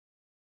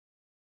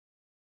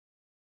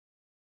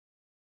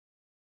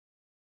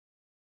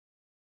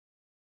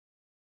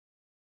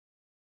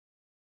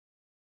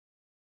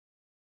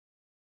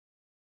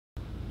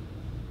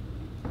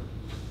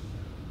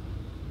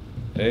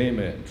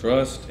Amen.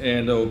 Trust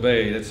and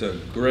obey. That's a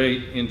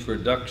great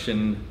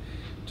introduction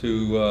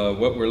to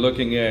what we're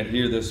looking at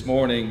here this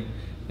morning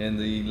in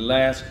the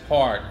last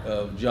part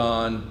of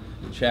John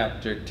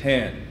chapter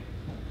 10.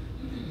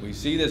 We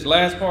see this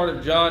last part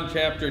of John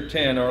chapter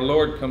 10. Our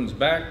Lord comes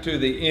back to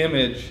the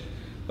image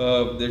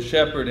of the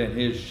shepherd and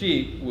his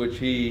sheep, which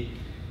he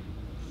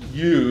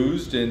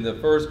used in the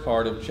first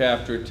part of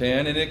chapter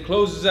 10. And it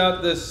closes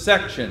out this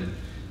section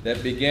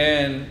that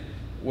began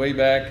way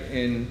back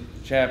in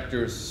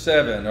chapter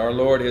 7. Our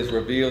Lord has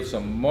revealed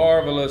some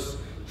marvelous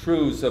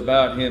truths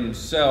about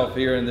himself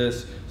here in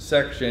this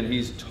section.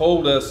 He's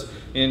told us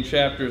in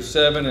chapter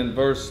 7 and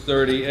verse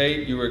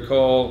 38, you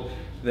recall,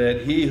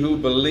 that he who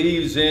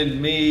believes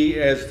in me,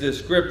 as the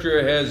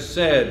scripture has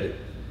said,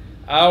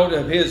 out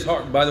of his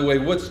heart. By the way,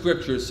 what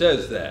scripture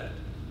says that?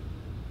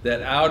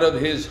 That out of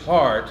his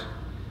heart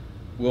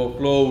will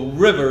flow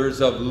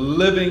rivers of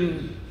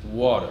living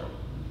water.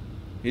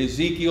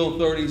 Ezekiel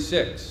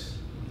 36.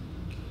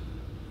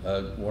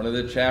 One of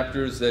the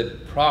chapters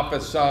that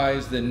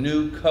prophesies the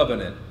new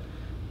covenant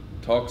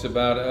talks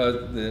about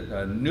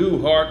a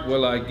new heart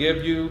will I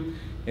give you,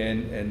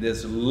 and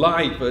this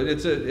life.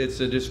 It's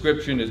a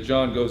description, as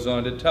John goes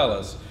on to tell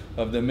us,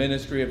 of the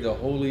ministry of the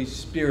Holy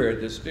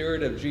Spirit, the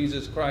Spirit of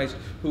Jesus Christ,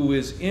 who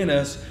is in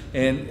us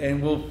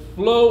and will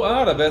flow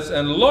out of us.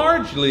 And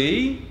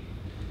largely,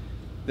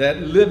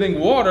 that living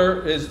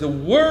water is the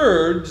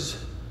words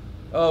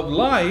of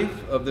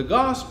life of the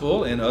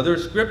gospel and other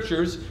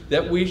scriptures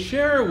that we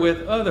share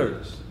with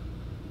others.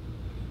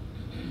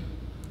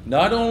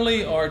 Not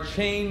only our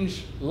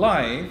changed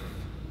life,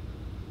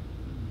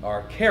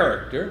 our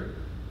character,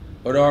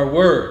 but our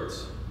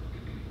words.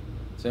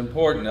 It's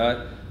important.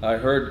 I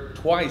heard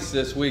twice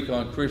this week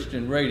on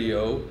Christian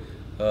radio,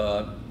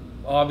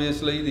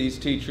 obviously these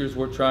teachers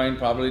were trying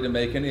probably to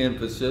make an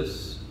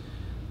emphasis,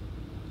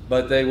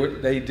 but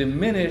they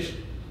diminished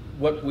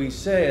what we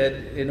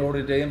said in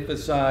order to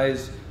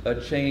emphasize a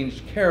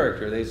changed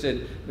character. They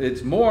said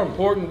it's more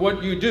important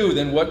what you do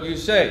than what you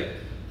say.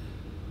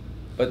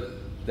 But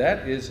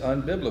that is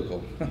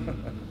unbiblical,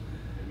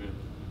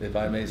 if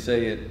I may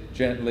say it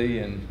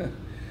gently,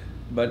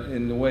 but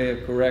in the way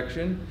of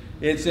correction.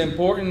 It's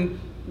important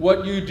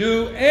what you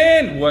do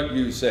and what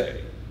you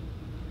say.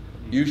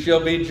 You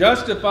shall be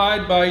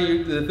justified by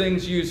the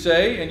things you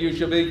say, and you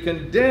shall be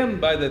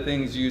condemned by the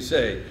things you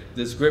say,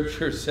 the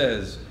scripture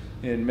says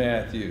in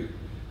Matthew.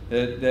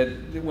 That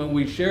when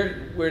we share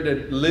it, we're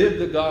to live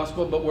the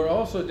gospel, but we're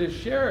also to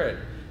share it.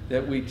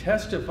 That we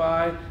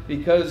testify,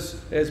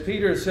 because, as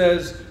Peter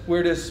says,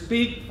 we're to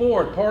speak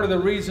forth. Part of the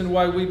reason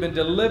why we've been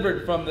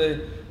delivered from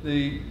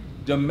the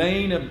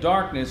domain of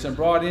darkness and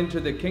brought into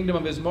the kingdom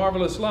of his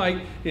marvelous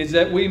light is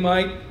that we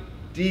might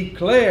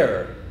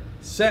declare,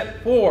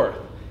 set forth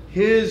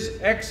his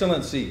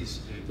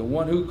excellencies, the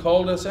one who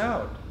called us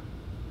out.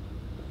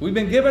 We've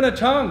been given a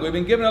tongue. We've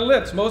been given a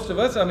lips. Most of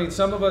us, I mean,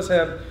 some of us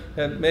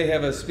may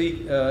have a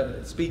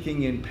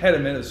speaking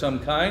impediment of some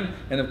kind,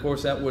 and of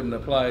course that wouldn't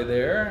apply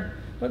there.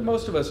 But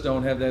most of us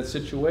don't have that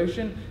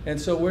situation, and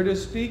so we're to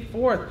speak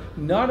forth.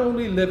 Not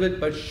only live it,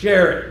 but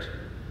share it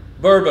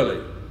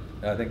verbally.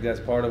 I think that's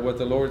part of what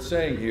the Lord's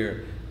saying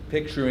here,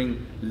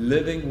 picturing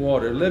living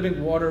water.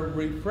 Living water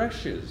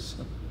refreshes.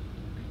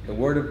 The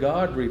Word of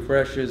God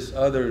refreshes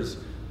others,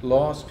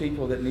 lost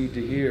people that need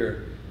to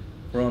hear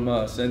from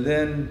us. And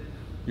then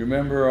you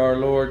remember our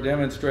Lord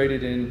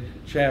demonstrated in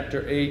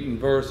chapter 8 and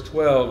verse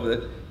 12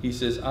 that he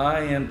says, I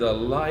am the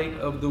light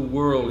of the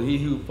world. He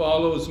who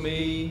follows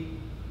me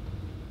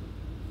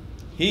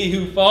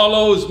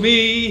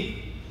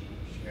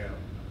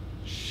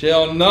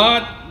shall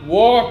not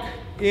walk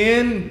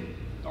in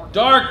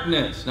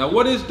darkness. Now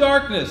what is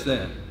darkness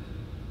then?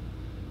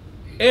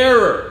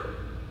 Error,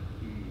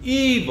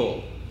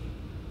 evil,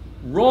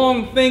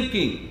 wrong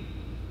thinking,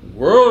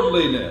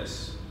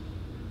 worldliness.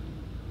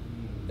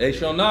 They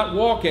shall not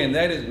walk in.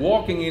 That is,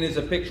 walking in is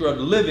a picture of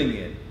living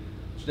in.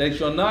 They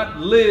shall not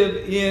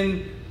live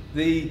in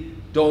the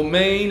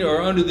domain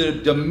or under the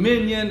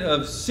dominion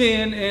of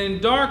sin and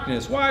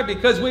darkness. Why?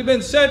 Because we've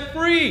been set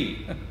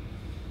free.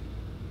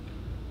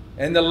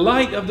 And the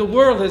light of the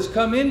world has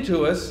come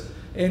into us,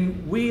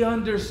 and we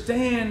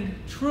understand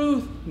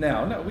truth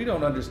now. No, we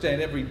don't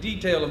understand every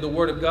detail of the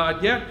Word of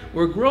God yet.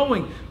 We're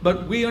growing,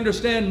 but we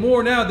understand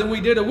more now than we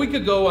did a week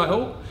ago, I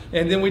hope,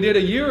 and than we did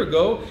a year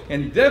ago,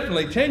 and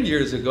definitely 10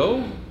 years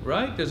ago,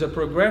 right? There's a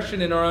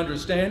progression in our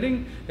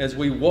understanding as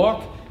we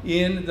walk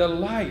in the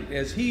light,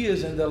 as he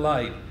is in the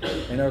light,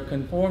 and are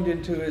conformed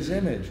into his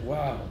image.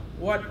 Wow,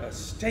 what a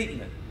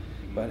statement.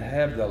 But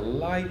have the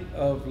light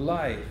of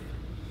life.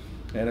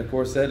 And of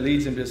course that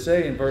leads him to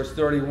say in verse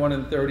 31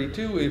 and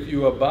 32, if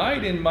you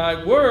abide in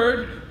my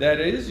word, that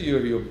is, if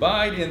you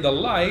abide in the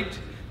light,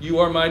 you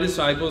are my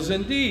disciples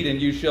indeed, and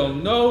you shall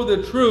know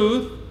the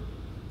truth,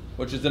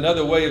 which is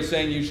another way of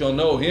saying you shall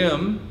know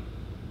him,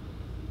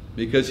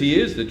 because he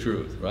is the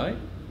truth, right?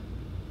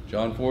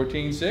 John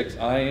 14:6,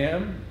 I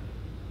am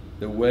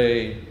the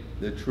way,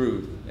 the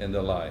truth, and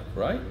the life,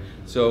 right?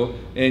 So,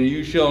 and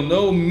you shall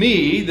know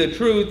me, the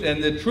truth,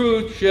 and the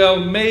truth shall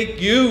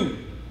make you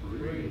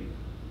free.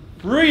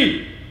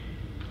 free.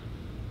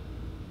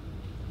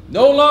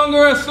 No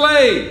longer a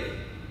slave.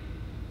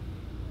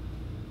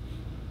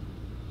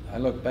 I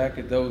look back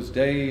at those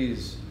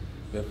days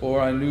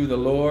before I knew the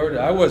Lord.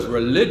 I was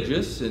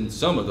religious in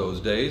some of those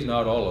days,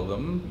 not all of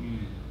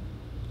them.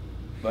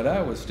 But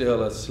I was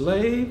still a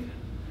slave.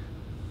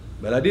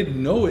 But I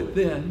didn't know it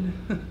then.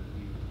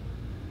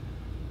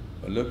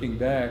 But looking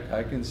back,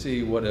 I can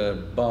see what a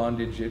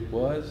bondage it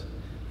was.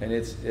 And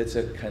it's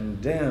a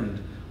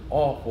condemned,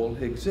 awful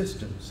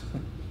existence.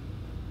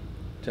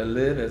 To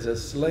live as a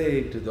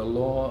slave to the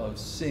law of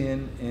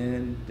sin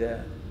and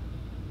death.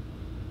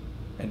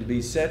 And to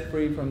be set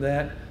free from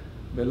that,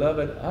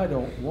 beloved, I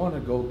don't want to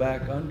go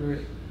back under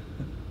it.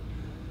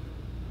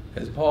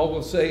 As Paul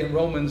will say in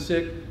Romans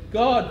 6,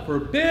 God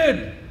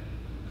forbid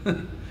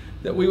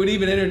that we would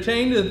even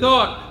entertain the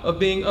thought of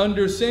being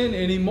under sin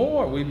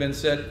anymore. We've been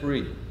set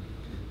free.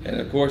 And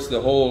of course,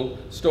 the whole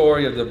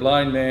story of the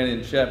blind man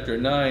in chapter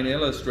 9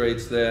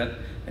 illustrates that.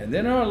 And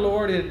then our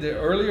Lord, in the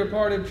earlier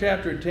part of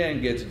chapter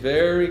 10, gets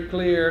very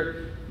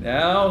clear.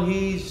 Now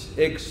he's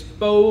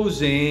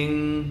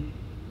exposing.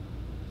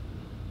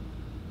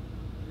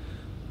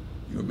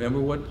 You remember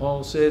what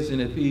Paul says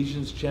in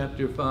Ephesians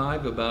chapter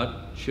 5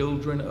 about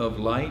children of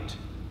light?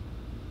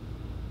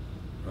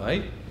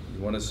 Right?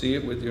 You want to see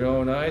it with your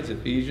own eyes?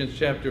 Ephesians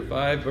chapter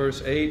 5,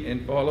 verse 8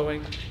 and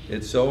following.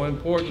 It's so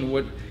important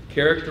what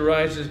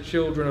characterizes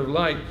children of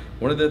light.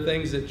 One of the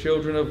things that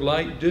children of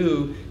light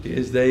do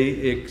is they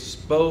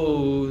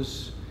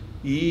expose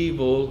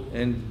evil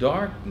and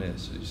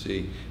darkness, you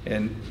see.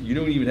 And you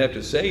don't even have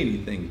to say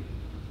anything.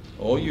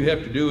 All you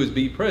have to do is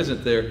be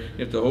present there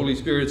if the Holy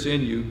Spirit's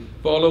in you.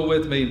 Follow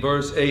with me,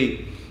 verse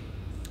 8.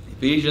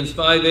 Ephesians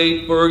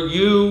 5:8, for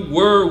you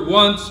were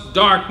once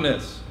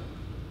darkness.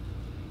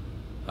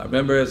 I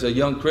remember as a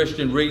young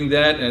Christian reading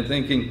that and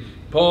thinking,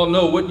 Paul,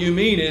 no, what you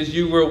mean is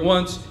you were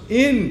once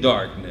in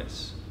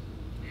darkness.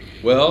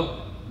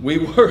 Well, we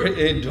were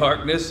in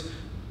darkness,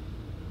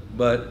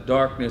 but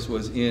darkness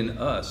was in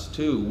us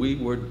too. We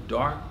were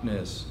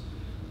darkness.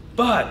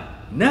 But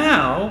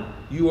now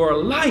you are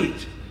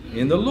light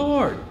in the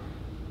Lord.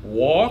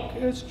 Walk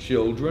as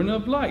children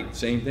of light.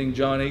 Same thing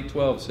John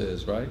 8:12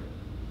 says, right?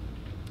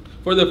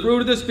 For the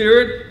fruit of the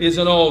Spirit is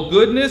in all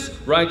goodness,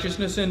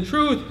 righteousness, and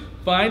truth,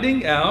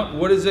 finding out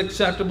what is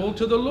acceptable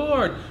to the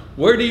Lord.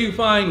 Where do you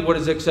find what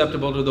is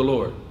acceptable to the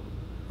Lord?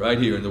 Right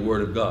here in the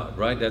Word of God,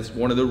 right? That's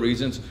one of the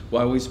reasons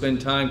why we spend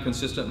time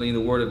consistently in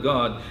the Word of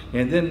God.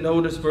 And then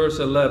notice verse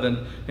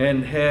 11,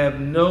 and have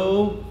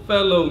no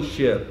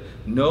fellowship,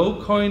 no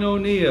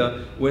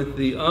koinonia with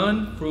the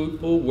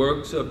unfruitful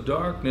works of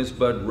darkness,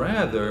 but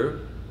rather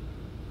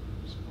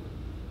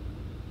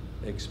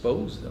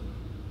expose them.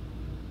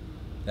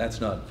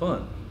 That's not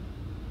fun,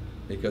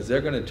 because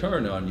they're going to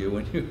turn on you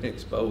when you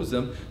expose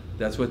them.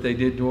 That's what they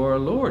did to our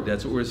Lord.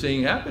 That's what we're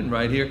seeing happen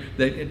right here.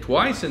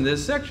 Twice in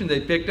this section, they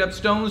picked up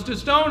stones to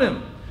stone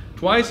him.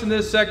 Twice in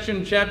this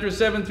section, chapter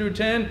 7 through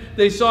 10,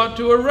 they sought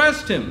to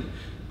arrest him.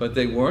 But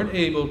they weren't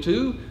able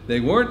to. They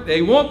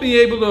won't be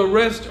able to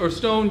arrest or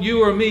stone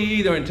you or me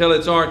either until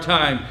it's our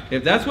time.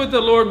 If that's what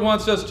the Lord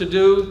wants us to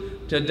do,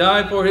 to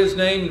die for his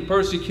name in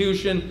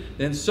persecution,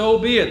 then so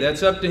be it.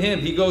 That's up to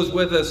him. He goes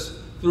with us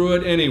through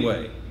it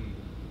anyway.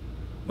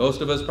 Most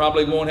of us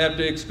probably won't have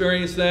to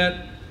experience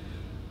that.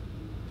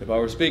 If I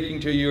were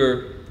speaking to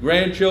your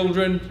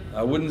grandchildren,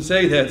 I wouldn't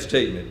say that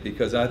statement,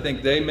 because I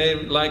think they may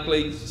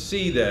likely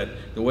see that,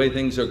 the way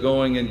things are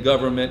going in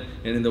government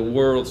and in the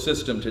world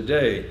system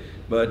today.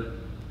 But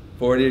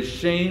for it is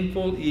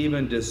shameful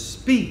even to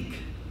speak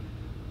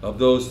of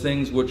those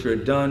things which are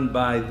done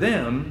by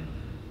them,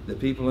 the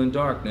people in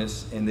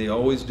darkness, and they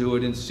always do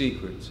it in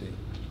secret. See?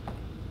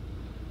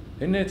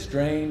 Isn't it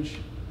strange?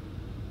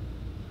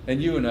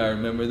 And you and I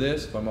remember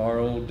this from our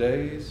old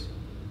days,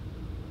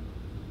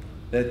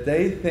 that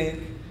they think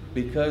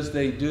because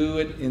they do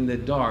it in the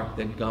dark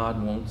that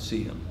God won't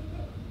see them.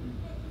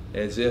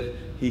 As if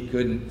he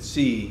couldn't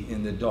see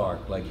in the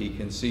dark like he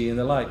can see in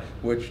the light,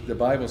 which the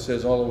Bible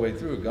says all the way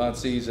through. God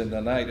sees in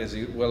the night as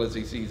well as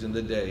he sees in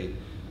the day.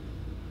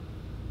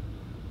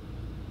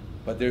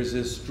 But there's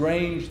this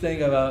strange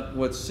thing about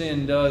what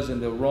sin does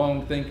and the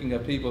wrong thinking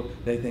of people.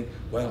 They think,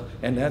 well,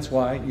 and that's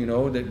why, you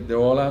know, they're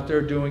all out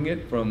there doing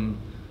it from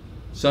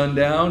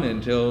sundown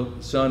until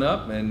sun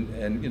up,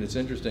 and it's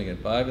interesting, at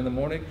 5 in the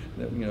morning,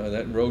 you know,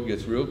 that road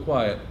gets real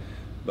quiet,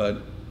 but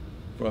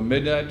from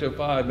midnight to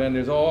 5, man,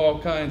 there's all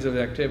kinds of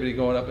activity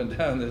going up and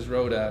down this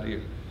road out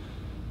here.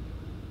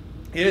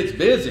 It's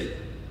busy,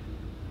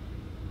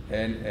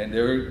 and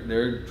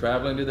they're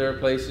traveling to their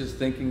places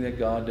thinking that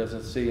God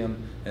doesn't see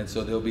them, and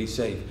so they'll be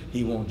safe.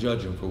 He won't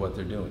judge them for what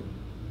they're doing.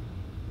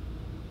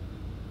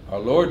 Our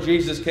Lord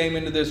Jesus came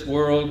into this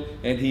world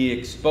and he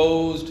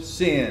exposed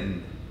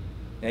sin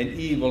and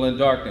evil and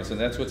darkness. And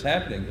that's what's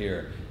happening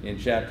here in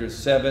chapters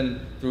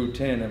 7 through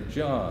 10 of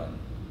John.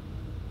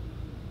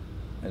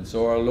 And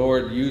so our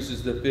Lord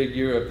uses the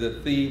figure of the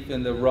thief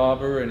and the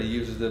robber, and he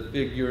uses the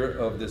figure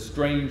of the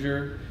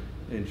stranger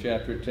in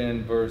chapter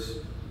 10, verse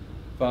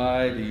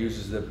 5, he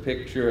uses the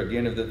picture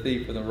again of the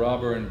thief and the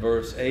robber in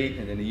verse 8,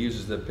 and then he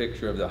uses the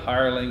picture of the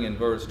hireling in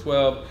verse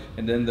 12,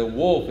 and then the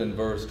wolf in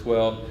verse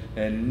 12,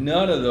 and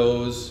none of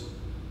those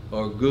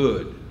are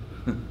good.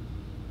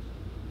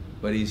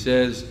 But he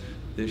says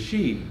the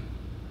sheep,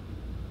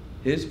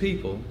 his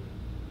people,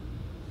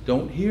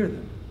 don't hear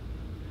them.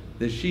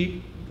 The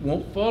sheep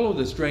won't follow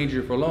the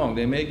stranger for long.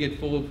 They may get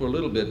fooled for a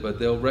little bit, but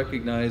they'll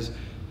recognize,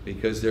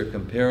 because they're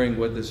comparing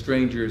what the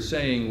stranger is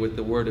saying with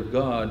the word of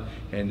God,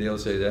 and they'll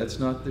say, that's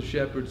not the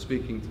shepherd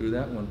speaking through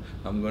that one.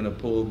 I'm going to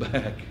pull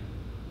back.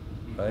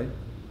 Right?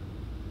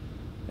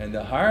 And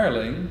the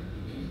hireling,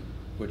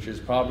 which is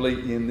probably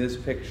in this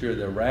picture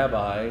the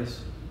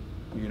rabbis,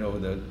 you know,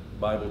 the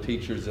Bible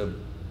teachers of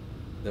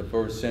the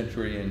first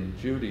century in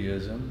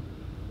Judaism,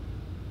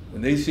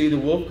 when they see the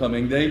wolf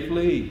coming, they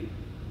flee,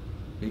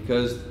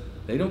 because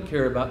they don't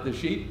care about the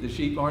sheep. The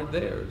sheep aren't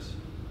theirs.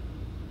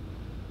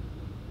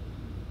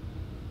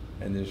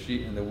 And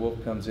the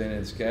wolf comes in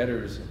and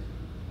scatters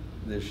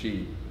the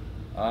sheep.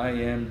 I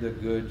am the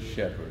good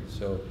shepherd.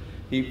 So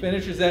he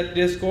finishes that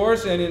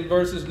discourse, and in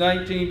verses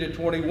 19 to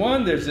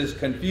 21, there's this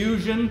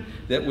confusion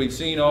that we've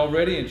seen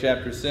already in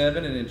chapter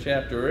 7 and in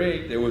chapter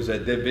 8. There was a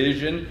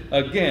division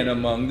again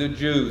among the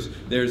Jews.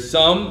 There's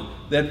some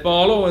that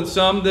follow and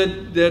some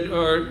that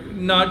are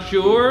not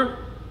sure.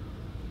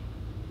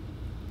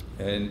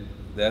 And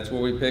that's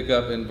where we pick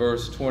up in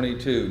verse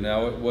 22.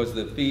 Now it was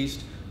the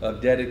feast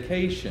of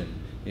dedication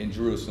in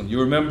Jerusalem. You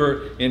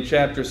remember in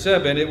chapter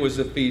 7, it was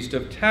the Feast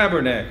of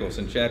Tabernacles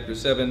in chapter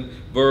 7,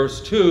 verse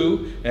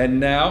 2, and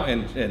now,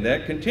 and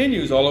that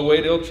continues all the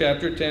way till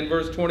chapter 10,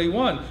 verse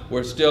 21.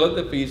 We're still at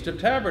the Feast of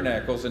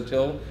Tabernacles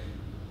until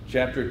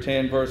chapter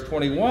 10, verse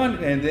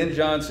 21, and then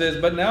John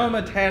says, but now I'm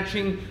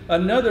attaching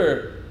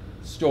another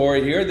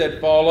story here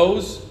that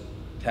follows.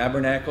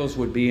 Tabernacles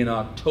would be in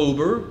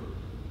October.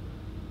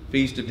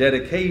 Feast of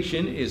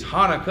Dedication is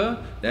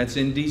Hanukkah. That's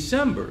in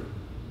December.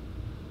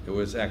 It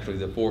was actually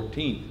the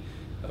 14th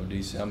of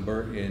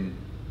December in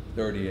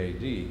 30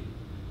 A.D.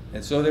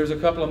 And so there's a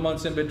couple of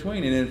months in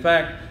between. And in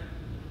fact,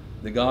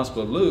 the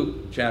Gospel of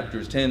Luke,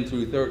 chapters 10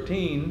 through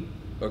 13,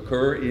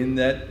 occur in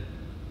that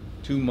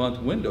 2-month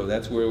window.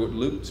 That's where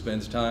Luke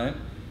spends time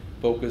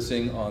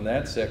focusing on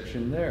that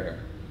section there.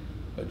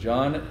 But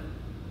John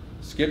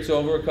skips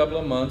over a couple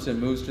of months and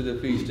moves to the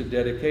Feast of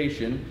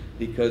Dedication,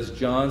 because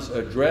John's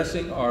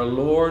addressing our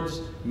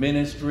Lord's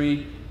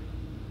ministry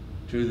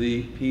to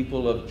the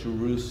people of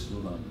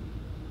Jerusalem.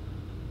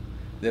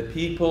 The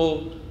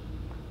people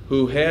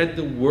who had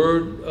the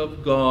Word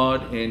of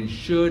God and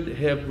should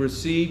have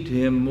received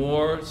Him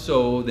more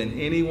so than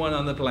anyone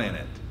on the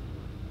planet.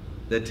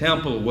 The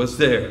temple was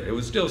there. It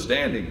was still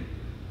standing.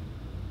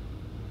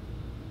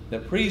 The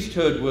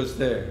priesthood was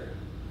there.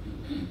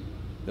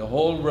 The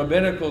whole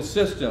rabbinical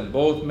system,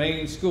 both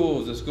main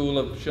schools, the school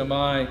of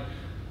Shammai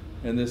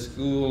and the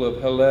school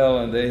of Hillel,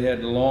 and they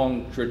had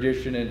long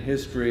tradition and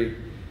history.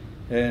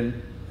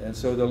 And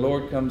so the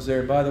Lord comes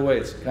there. By the way,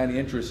 it's kind of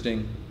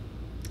interesting.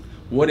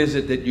 What is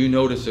it that you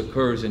notice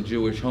occurs in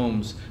Jewish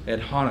homes at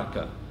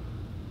Hanukkah?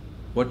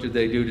 What do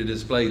they do to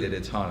display that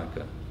it's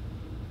Hanukkah?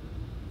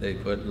 They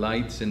put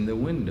lights in the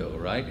window,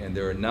 right? And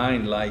there are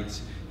 9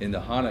 lights in the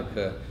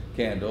Hanukkah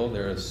candle.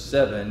 There are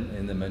 7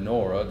 in the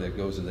menorah that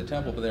goes in the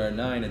temple, but there are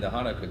 9 in the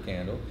Hanukkah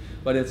candle.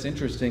 But it's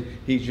interesting.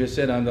 He just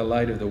said, I'm the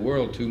light of the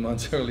world 2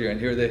 months earlier, and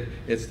here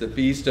it's the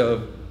Feast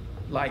of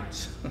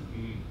Lights.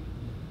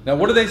 Now,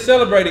 what are they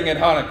celebrating at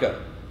Hanukkah?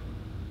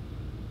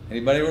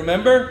 Anybody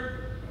remember?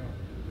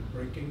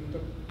 Breaking the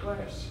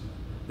glass.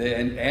 The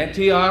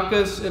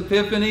Antiochus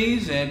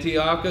Epiphanes,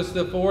 Antiochus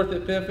the Fourth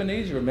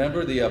Epiphanes.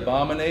 Remember the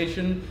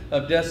abomination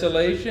of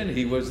desolation?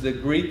 He was the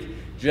Greek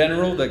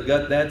general that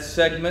got that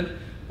segment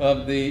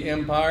of the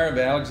empire of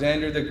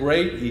Alexander the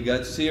Great. He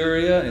got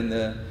Syria in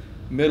the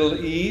Middle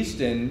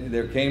East, and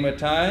there came a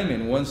time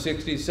in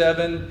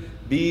 167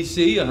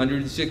 BC,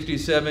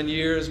 167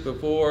 years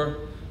before,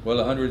 well,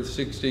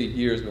 160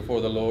 years before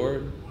the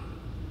Lord,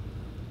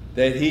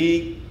 that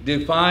he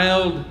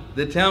defiled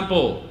the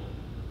temple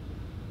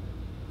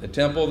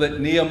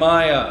that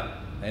Nehemiah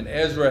and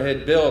Ezra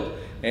had built,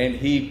 and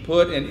he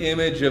put an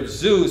image of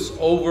Zeus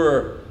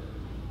over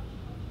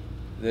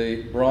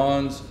the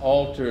bronze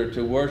altar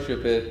to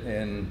worship it,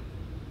 and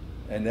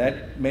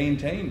that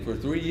maintained for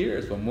 3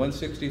 years, from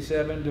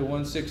 167 to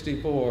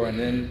 164, and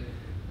then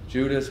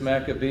Judas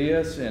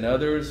Maccabeus and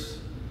others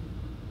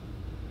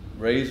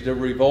raised a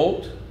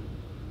revolt,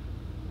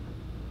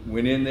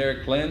 went in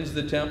there, cleansed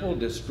the temple,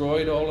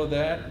 destroyed all of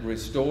that,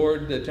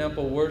 restored the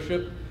temple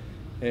worship,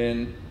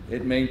 and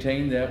it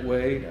maintained that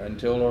way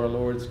until our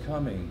Lord's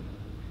coming.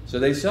 So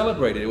they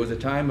celebrated. It was a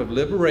time of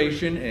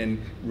liberation and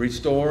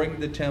restoring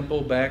the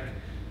temple back.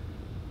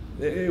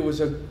 It was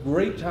a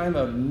great time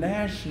of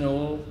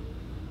national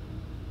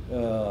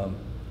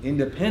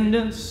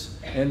independence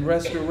and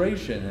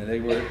restoration, and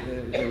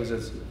it was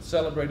a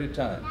celebrated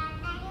time.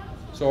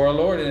 So our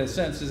Lord, in a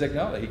sense, is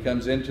acknowledged. He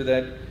comes into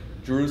that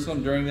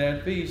Jerusalem during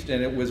that feast,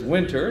 and it was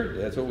winter.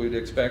 That's what we'd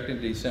expect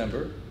in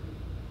December.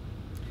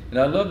 And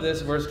I love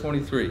this, verse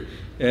 23.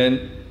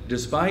 And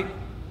despite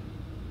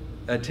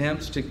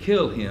attempts to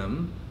kill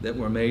him that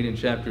were made in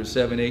chapters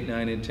 7, 8,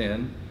 9, and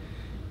 10,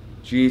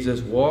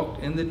 Jesus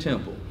walked in the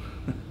temple.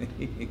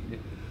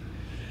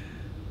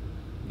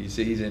 You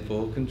see, he's in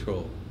full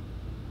control.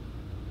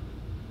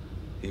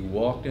 He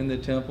walked in the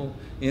temple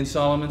in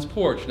Solomon's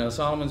porch. Now,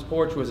 Solomon's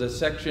porch was a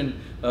section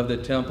of the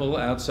temple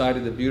outside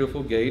of the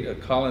beautiful gate, a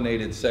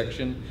colonnaded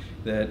section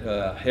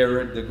that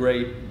Herod the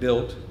Great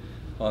built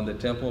on the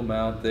Temple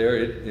Mount there.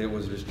 It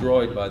was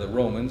destroyed by the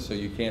Romans, so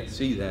you can't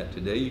see that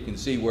today. You can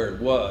see where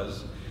it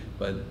was,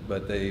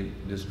 but they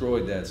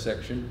destroyed that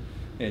section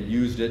and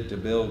used it to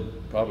build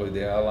probably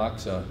the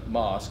Al-Aqsa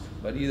Mosque.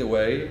 But either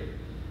way,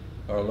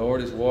 our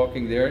Lord is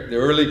walking there. The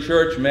early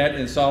church met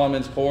in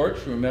Solomon's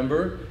porch,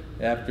 remember?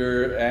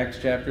 After Acts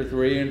chapter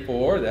 3 and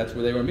 4, that's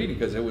where they were meeting,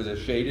 because it was a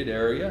shaded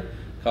area,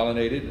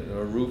 colonnaded,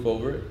 a roof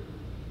over it,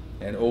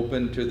 and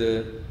open to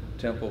the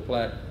temple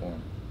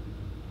platform.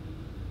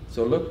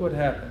 So look what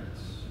happens.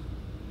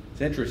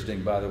 It's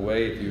interesting, by the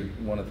way, if you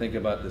want to think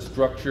about the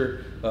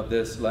structure of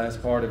this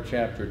last part of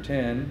chapter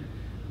 10,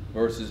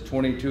 verses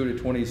 22 to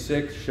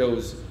 26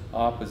 shows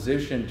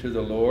opposition to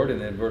the Lord, and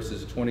then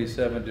verses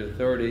 27 to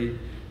 30,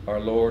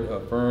 our Lord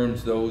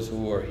affirms those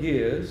who are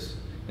his.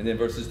 And then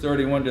verses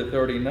 31 to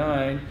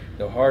 39,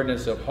 the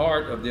hardness of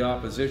heart of the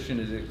opposition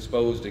is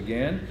exposed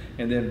again.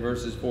 And then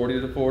verses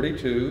 40 to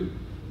 42,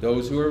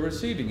 those who are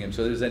receiving him.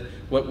 So there's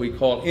what we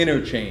call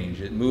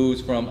interchange. It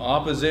moves from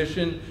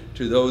opposition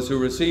to those who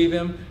receive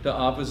him to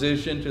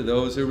opposition to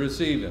those who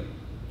receive him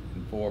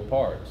in 4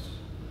 parts.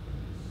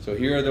 So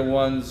here are the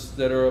ones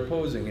that are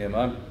opposing him.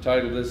 I've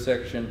titled this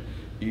section,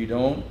 You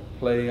Don't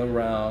Play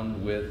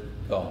Around with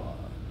God.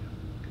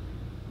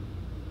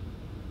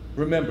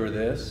 Remember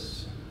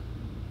this.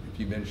 If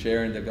you've been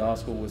sharing the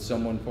gospel with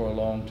someone for a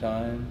long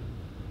time,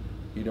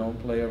 you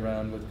don't play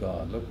around with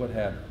God. Look what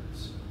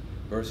happens.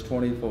 Verse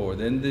 24,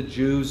 then the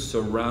Jews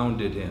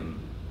surrounded him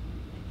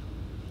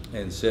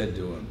and said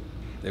to him,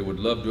 they would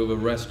love to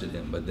have arrested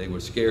him, but they were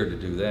scared to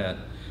do that.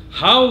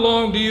 How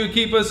long do you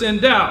keep us in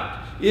doubt?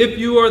 If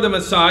you are the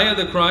Messiah,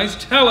 the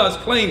Christ, tell us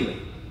plainly.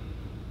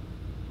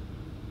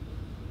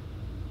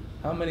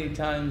 How many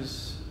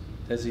times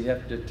does he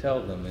have to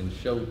tell them and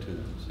show to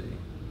them, see?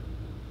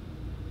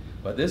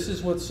 But this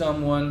is what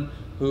someone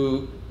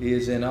who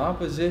is in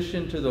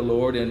opposition to the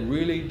Lord and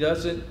really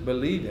doesn't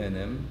believe in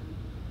him,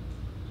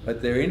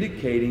 but they're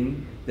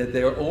indicating that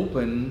they're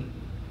open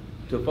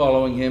to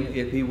following him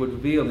if he would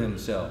reveal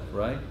himself,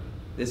 right?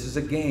 This is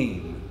a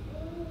game.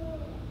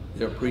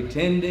 They're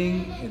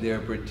pretending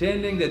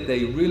that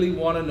they really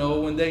want to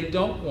know when they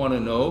don't want to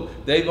know.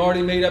 They've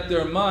already made up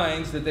their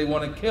minds that they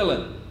want to kill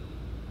him.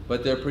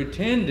 But they're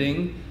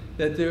pretending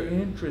that they're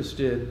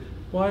interested.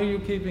 Why are you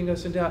keeping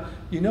us in doubt?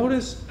 You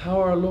notice how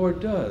our Lord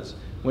does.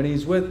 When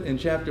he's in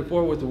chapter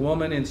 4 with the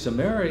woman in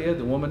Samaria,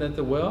 the woman at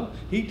the well,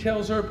 he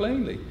tells her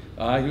plainly,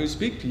 I who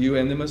speak to you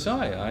am the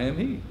Messiah, I am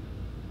he.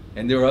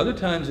 And there are other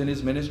times in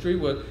his ministry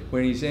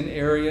when he's in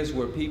areas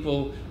where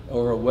people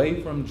are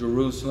away from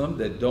Jerusalem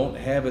that don't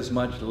have as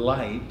much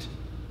light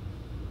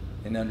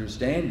and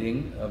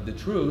understanding of the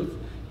truth,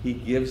 he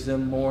gives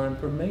them more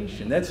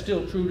information. That's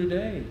still true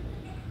today.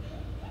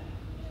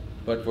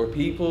 But for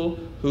people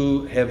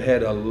who have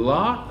had a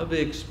lot of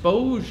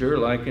exposure,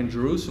 like in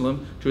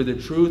Jerusalem, to the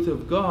truth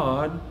of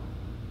God,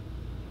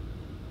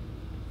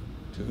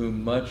 to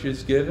whom much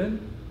is given,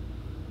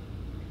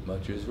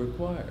 much is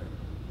required.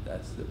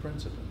 That's the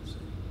principle. See?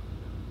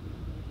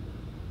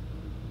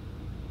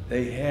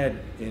 They had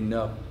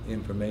enough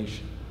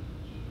information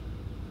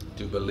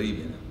to believe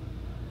in him.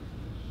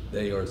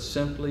 They are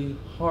simply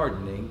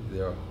hardening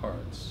their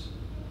hearts.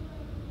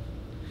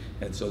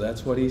 And so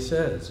that's what he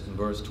says in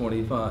verse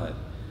 25.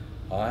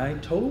 I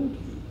told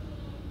you,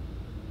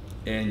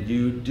 and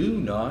you do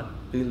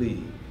not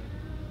believe.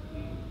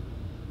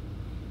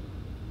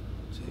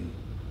 See?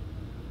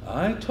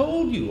 I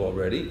told you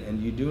already,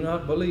 and you do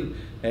not believe.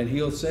 And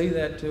he'll say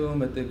that to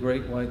them at the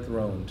great white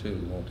throne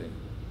too, won't he?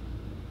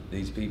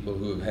 These people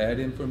who have had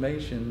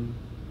information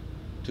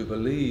to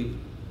believe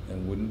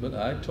and wouldn't believe.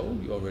 I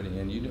told you already,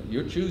 and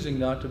you're choosing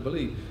not to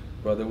believe.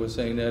 Brother was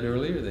saying that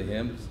earlier. The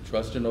hymn,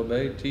 Trust and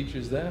Obey,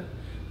 teaches that.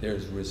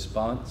 There's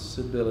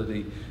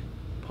responsibility.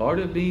 Part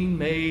of being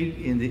made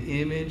in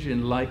the image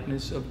and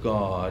likeness of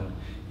God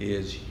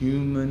is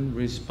human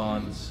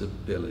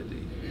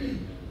responsibility.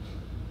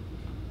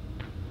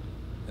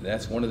 And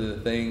that's one of the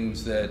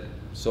things that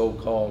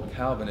so-called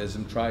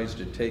Calvinism tries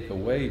to take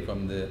away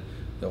from the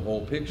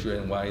whole picture,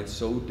 and why it's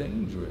so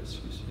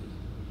dangerous, you see.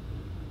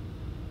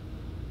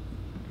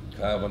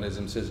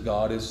 Calvinism says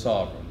God is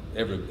sovereign.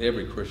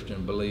 Every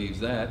Christian believes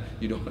that.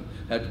 You don't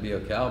have to be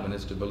a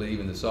Calvinist to believe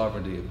in the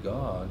sovereignty of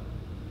God.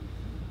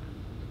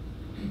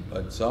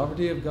 But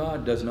sovereignty of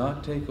God does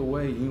not take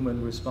away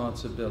human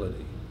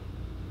responsibility.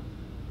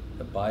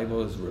 The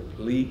Bible is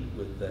replete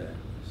with that.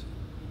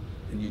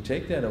 And you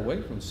take that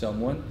away from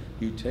someone,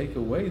 you take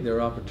away their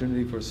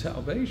opportunity for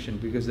salvation,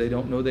 because they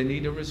don't know they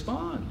need to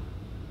respond.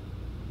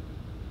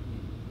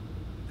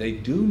 They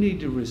do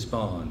need to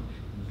respond.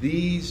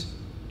 These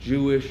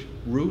Jewish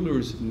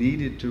rulers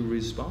needed to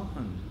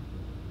respond.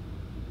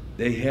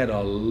 They had a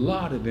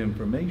lot of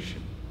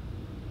information.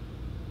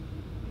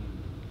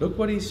 Look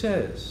what he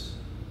says.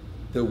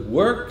 The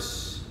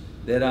works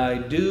that I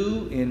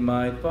do in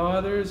my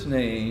Father's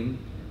name,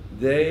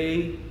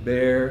 they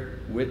bear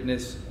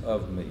witness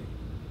of me.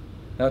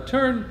 Now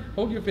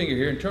hold your finger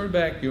here and turn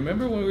back. You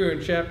remember when we were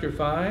in chapter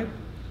 5?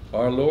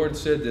 Our Lord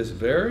said this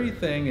very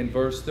thing in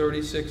verse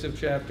 36 of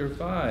chapter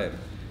 5.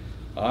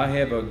 I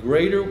have a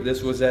greater,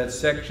 this was that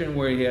section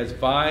where he has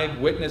 5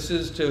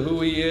 witnesses to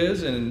who he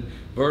is, and in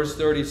verse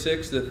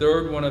 36, the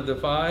third one of the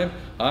 5,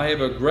 I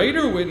have a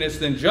greater witness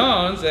than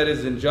John's, that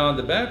is in John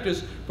the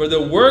Baptist, for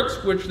the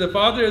works which the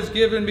Father has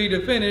given me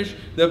to finish,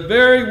 the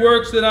very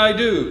works that I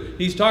do.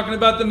 He's talking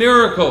about the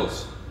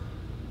miracles.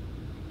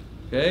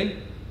 Okay?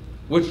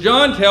 Which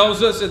John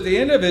tells us at the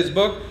end of his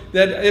book,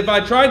 that if I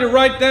tried to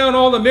write down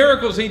all the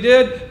miracles he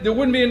did, there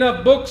wouldn't be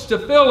enough books to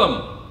fill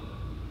them.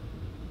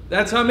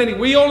 That's how many.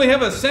 We only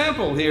have a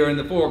sample here in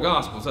the 4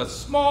 Gospels, a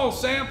small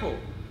sample.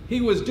 He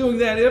was doing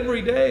that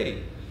every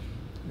day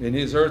in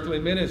his earthly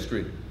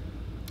ministry.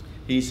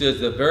 He says,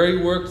 the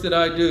very works that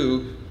I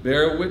do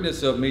bear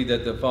witness of me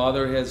that the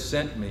Father has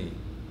sent me.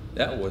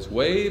 That was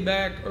way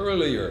back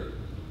earlier.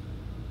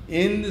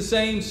 In the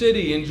same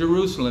city, in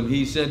Jerusalem,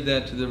 he said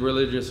that to the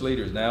religious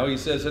leaders. Now he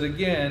says it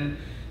again.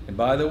 And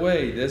by the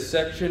way, this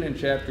section in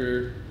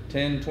chapter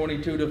 10,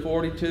 22 to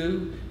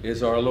 42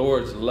 is our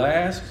Lord's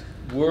last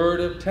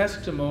word of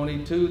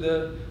testimony to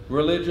the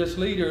religious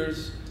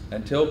leaders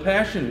until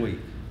Passion Week.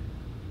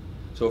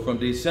 So from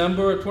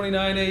December of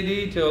 29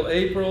 AD till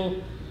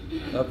April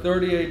of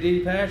 30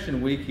 AD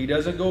Passion Week, he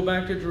doesn't go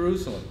back to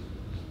Jerusalem.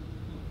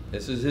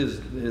 This is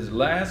his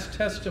last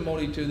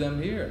testimony to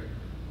them here.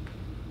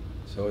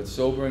 So it's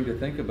sobering to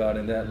think about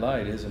in that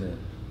light, isn't it?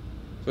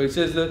 So he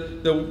says,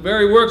 the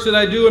very works that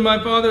I do in my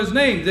Father's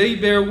name, they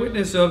bear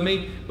witness of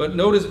me. But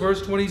notice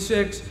verse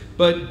 26,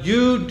 but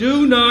you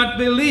do not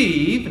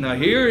believe. Now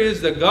here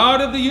is the God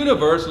of the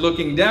universe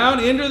looking down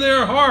into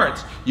their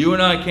hearts. You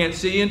and I can't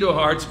see into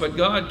hearts, but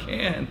God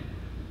can.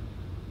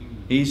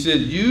 He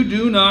said, you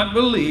do not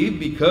believe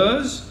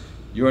because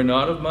you are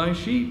not of my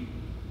sheep,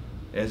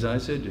 as I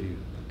said to you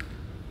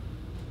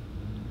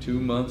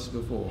 2 months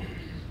before.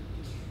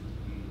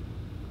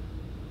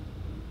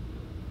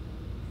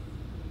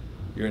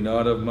 You're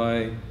not of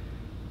my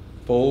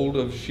fold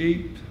of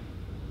sheep.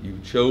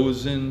 You've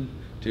chosen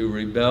to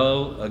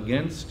rebel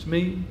against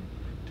me,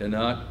 to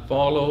not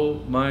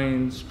follow my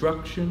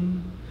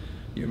instruction.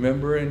 You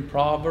remember in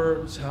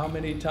Proverbs how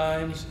many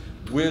times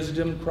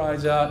wisdom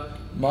cries out,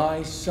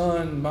 my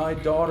son, my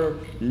daughter,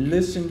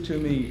 listen to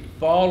me,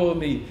 follow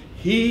me,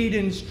 heed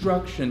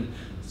instruction,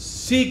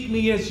 seek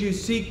me as you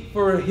seek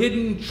for a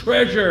hidden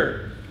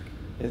treasure.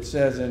 It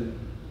says in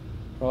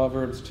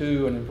Proverbs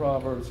 2 and in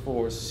Proverbs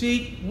 4,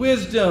 seek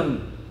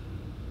wisdom.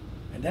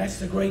 And that's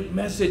the great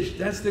message.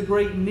 That's the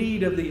great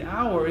need of the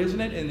hour, isn't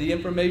it? In the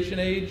information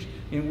age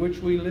in which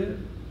we live.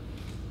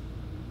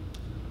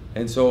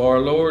 And so our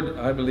Lord,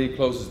 I believe,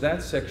 closes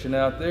that section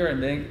out there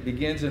and then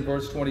begins in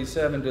verse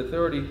 27 to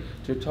 30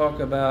 to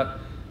talk about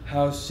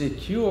how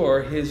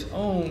secure his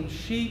own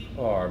sheep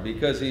are.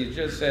 Because he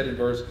just said in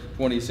verse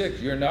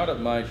 26, you're not of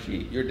my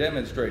sheep. You're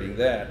demonstrating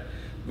that.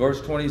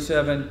 Verse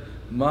 27,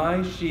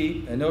 my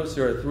sheep, and notice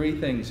there are 3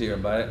 things here.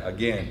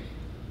 Again,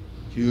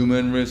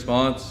 human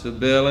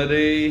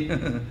responsibility.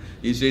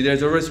 You see,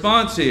 there's a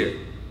response here.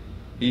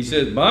 He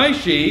says, my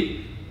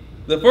sheep,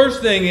 the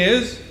first thing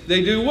is,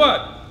 they do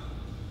what?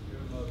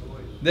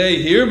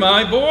 They hear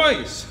my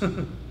voice.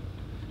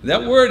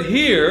 That word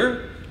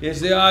hear is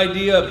the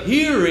idea of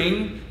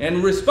hearing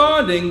and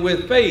responding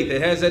with faith.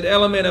 It has that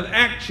element of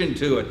action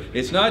to it.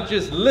 It's not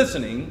just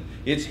listening,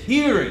 it's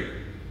hearing.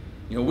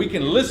 You know, we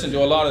can listen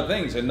to a lot of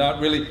things and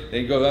not really,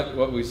 they go out,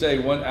 what we say,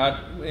 one out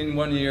in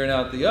one ear and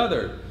out the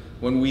other.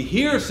 When we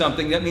hear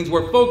something, that means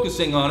we're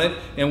focusing on it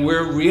and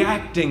we're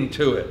reacting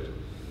to it.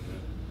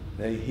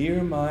 They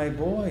hear my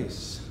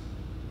voice.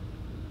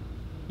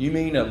 You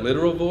mean a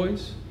literal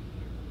voice?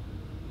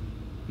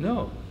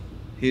 No.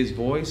 His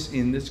voice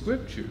in the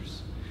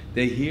Scriptures.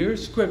 They hear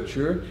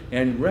Scripture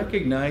and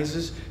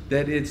recognizes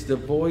that it's the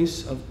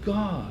voice of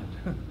God.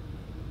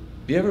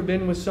 Have you ever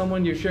been with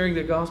someone you're sharing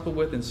the gospel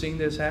with and seen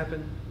this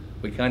happen?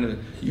 We kind of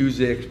use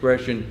the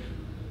expression,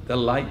 the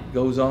light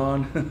goes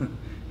on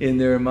in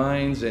their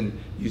minds and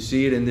you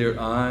see it in their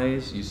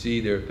eyes. You see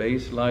their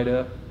face light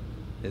up.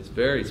 It's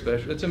very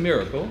special. It's a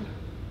miracle.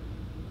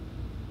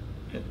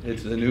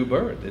 It's the new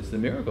birth. It's the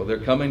miracle. They're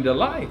coming to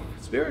life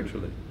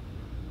spiritually.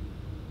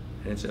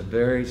 And it's a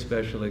very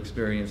special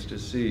experience to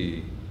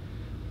see.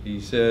 He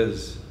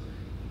says,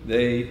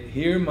 they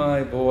hear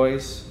my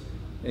voice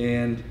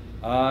and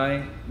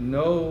I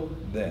know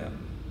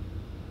them.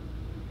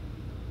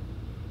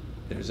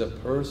 There's a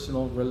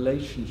personal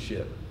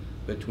relationship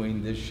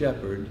between the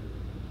shepherd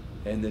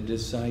and the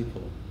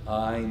disciple.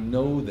 I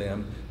know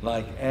them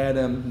like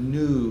Adam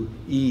knew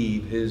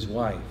Eve, his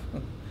wife.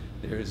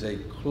 There's a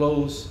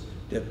close,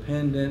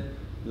 dependent,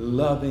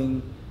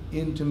 loving,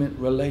 intimate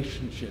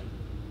relationship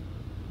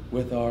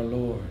with our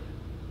Lord.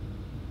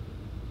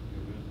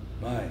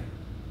 My.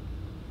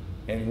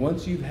 And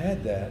once you've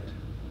had that,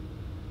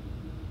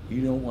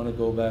 You don't want to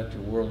go back to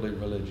worldly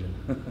religion.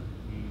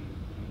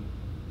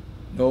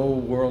 No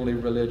worldly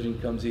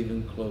religion comes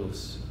even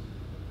close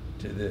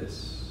to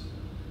this.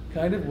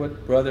 Kind of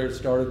what brother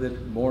started the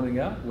morning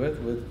out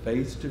with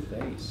face to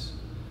face.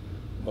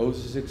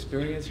 Moses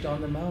experienced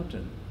on the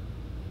mountain.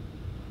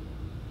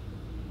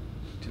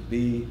 To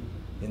be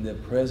in the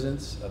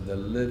presence of the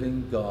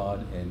living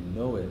God and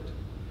know it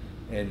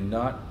and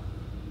not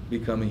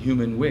become a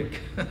human wick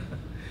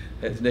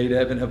as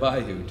Nadab and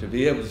Abihu, to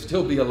be able to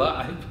still be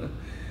alive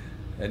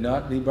and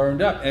not be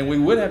burned up. And we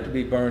would have to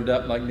be burned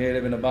up like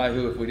Nadab and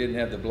Abihu if we didn't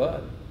have the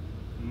blood.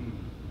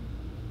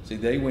 See,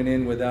 they went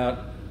in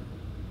without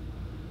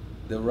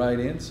the right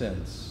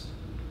incense.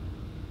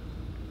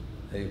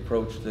 They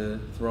approached the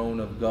throne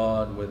of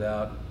God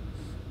without,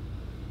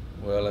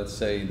 well, let's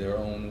say their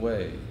own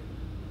way,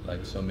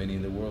 like so many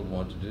in the world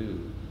want to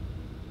do.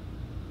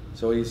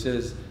 So he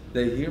says,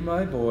 they hear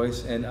my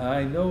voice and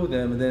I know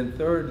them. And then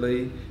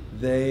thirdly,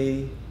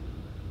 they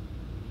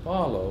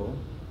follow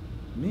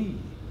me.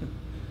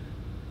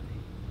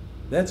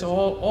 That's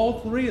all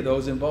three of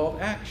those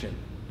involve action,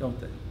 don't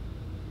they?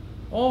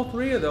 All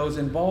three of those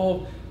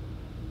involve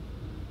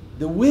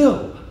the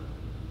will.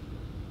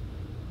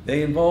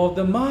 They involve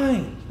the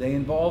mind. They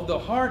involve the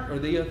heart or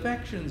the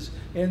affections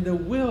and the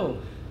will.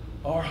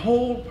 Our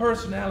whole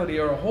personality,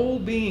 our whole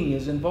being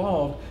is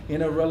involved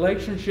in a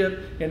relationship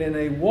and in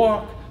a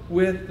walk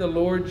with the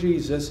Lord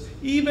Jesus.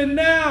 Even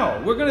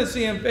now, we're going to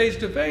see him face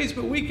to face,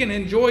 but we can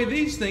enjoy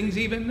these things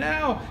even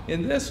now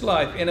in this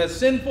life, in a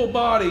sinful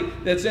body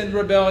that's in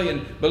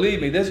rebellion.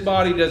 Believe me, this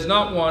body does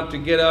not want to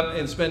get up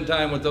and spend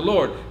time with the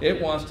Lord.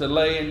 It wants to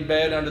lay in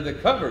bed under the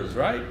covers,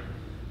 right?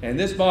 And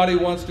this body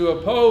wants to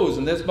oppose,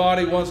 and this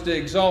body wants to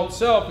exalt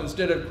self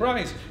instead of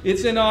Christ.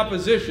 It's in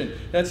opposition.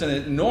 That's an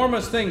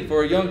enormous thing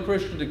for a young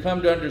Christian to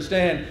come to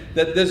understand,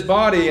 that this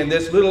body and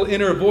this little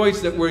inner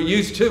voice that we're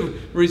used to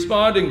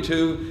responding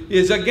to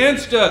is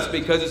against us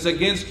because it's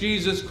against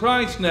Jesus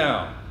Christ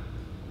now.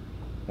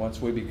 Once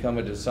we become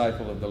a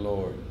disciple of the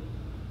Lord.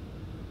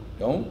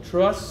 Don't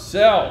trust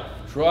self.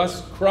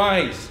 Trust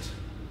Christ.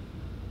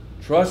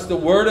 Trust the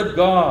Word of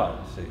God.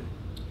 See?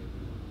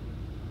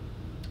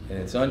 And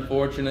it's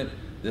unfortunate,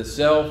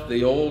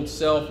 the old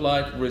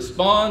self-life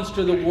responds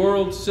to the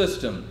world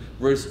system,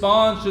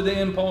 responds to the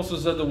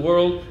impulses of the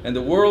world, and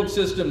the world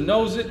system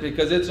knows it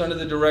because it's under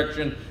the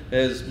direction,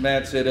 as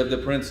Matt said, of the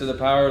prince of the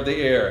power of the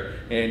air.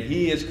 And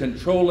he is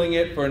controlling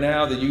it for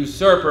now, the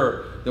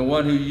usurper, the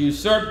one who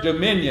usurped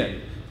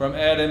dominion from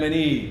Adam and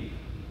Eve.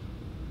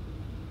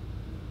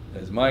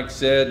 As Mike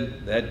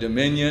said, that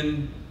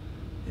dominion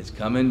is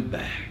coming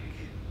back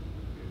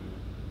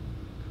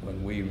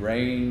when we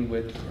reign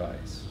with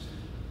Christ,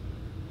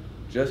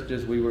 just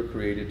as we were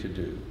created to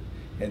do.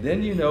 And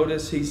then you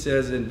notice he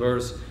says in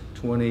verse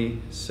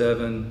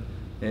 27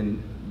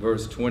 and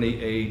verse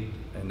 28,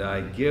 and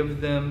I give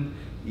them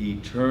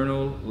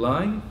eternal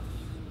life,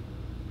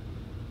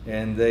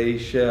 and they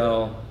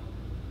shall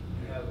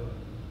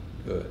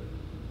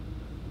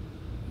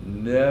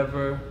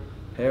never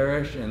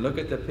perish. And look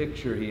at the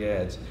picture he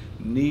adds,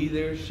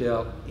 neither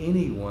shall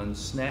anyone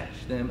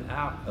snatch them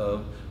out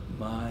of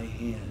my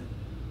hand.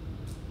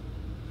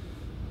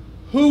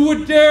 Who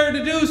would dare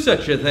to do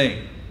such a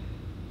thing?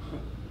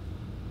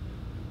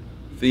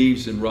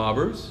 Thieves and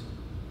robbers.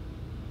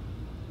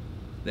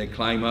 They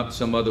climb up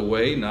some other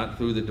way, not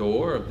through the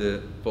door of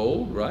the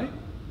fold, right?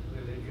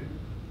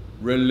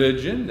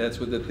 Religion,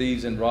 that's what the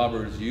thieves and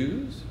robbers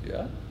use,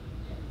 yeah.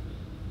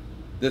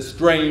 The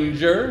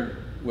stranger,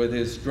 with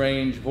his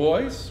strange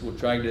voice, will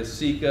try to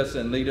seek us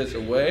and lead us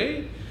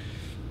away.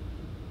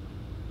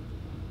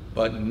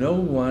 But no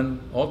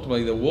one,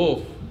 ultimately the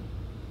wolf,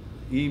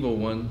 evil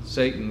one,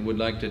 Satan, would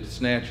like to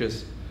snatch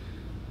us.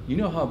 You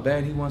know how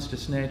bad he wants to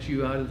snatch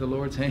you out of the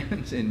Lord's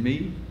hands and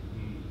me?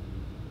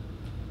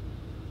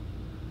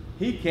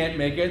 He can't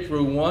make it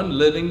through one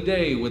living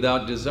day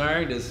without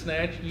desiring to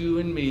snatch you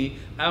and me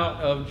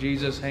out of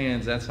Jesus'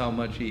 hands. That's how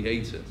much he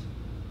hates us.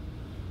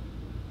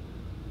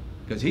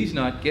 Because he's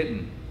not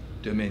getting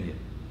dominion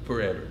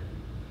forever.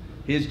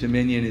 His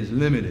dominion is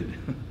limited.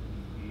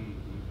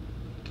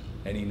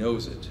 And he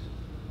knows it.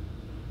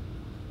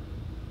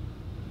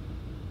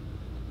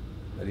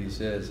 But he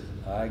says,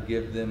 I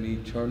give them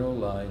eternal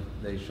life.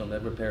 They shall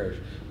never perish.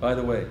 By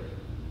the way,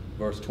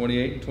 verse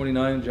 28 and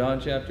 29 in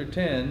John chapter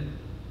 10,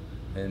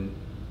 and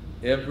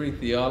every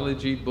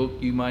theology book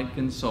you might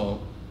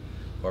consult,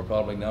 are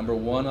probably number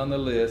one on the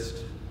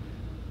list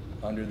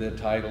under the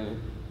title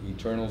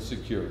Eternal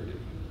Security.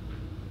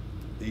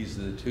 These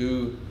are the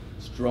two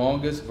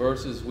strongest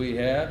verses we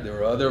have. There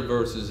are other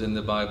verses in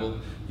the Bible,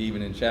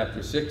 even in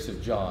chapter 6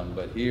 of John,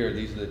 but here,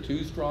 these are the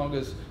two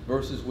strongest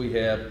verses we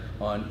have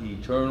on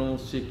eternal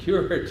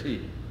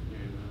security.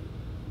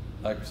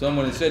 Like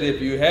someone has said, if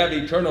you have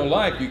eternal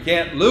life, you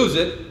can't lose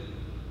it.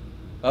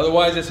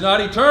 Otherwise, it's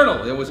not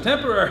eternal. It was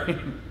temporary.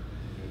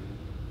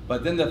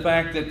 But then the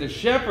fact that the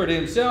shepherd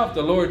himself,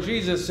 the Lord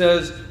Jesus,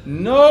 says,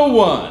 no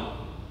one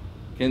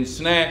can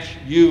snatch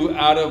you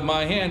out of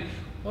my hand.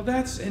 Well,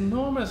 that's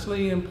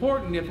enormously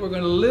important if we're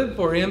going to live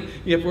for Him,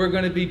 if we're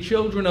going to be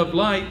children of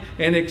light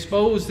and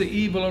expose the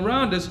evil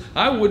around us.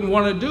 I wouldn't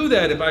want to do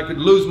that if I could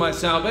lose my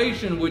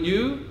salvation, would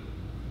you?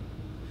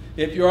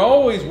 If you're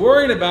always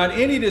worried about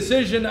any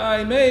decision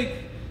I make,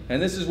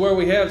 and this is where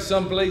we have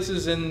some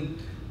places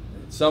and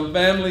some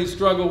families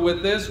struggle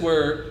with this,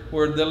 where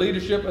the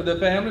leadership of the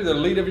family, the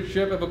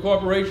leadership of a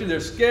corporation, they're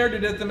scared to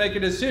death to make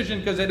a decision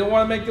because they don't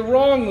want to make the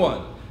wrong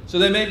one. So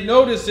they make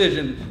no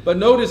decision, but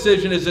no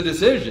decision is a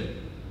decision.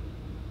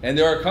 And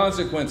there are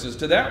consequences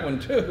to that one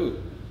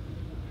too.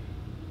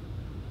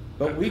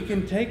 But we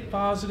can take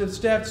positive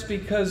steps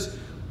because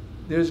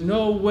there's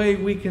no way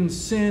we can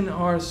sin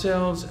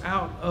ourselves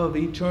out of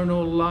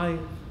eternal life.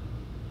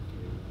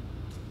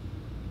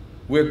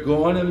 We're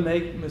going to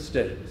make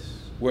mistakes.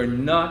 We're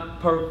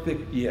not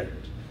perfect yet.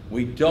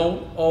 We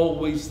don't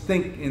always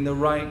think in the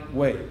right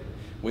way.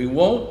 We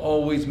won't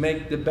always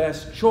make the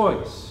best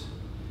choice.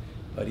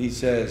 But He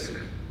says,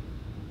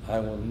 I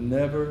will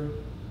never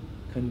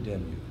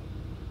condemn you.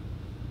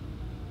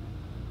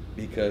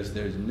 Because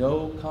there's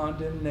no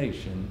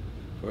condemnation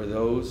for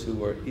those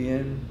who are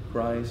in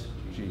Christ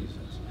Jesus.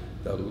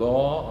 The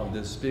law of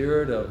the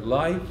Spirit of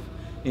life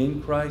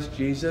in Christ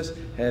Jesus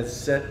has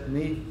set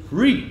me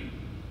free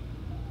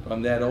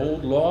from that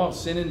old law of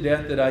sin and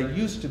death that I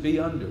used to be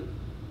under.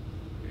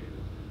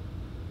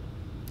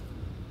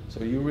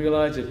 So you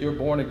realize if you're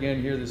born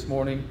again here this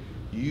morning,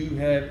 you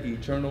have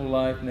eternal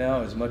life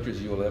now as much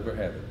as you'll ever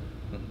have it.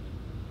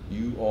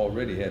 You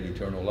already have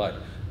eternal life.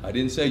 I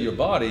didn't say your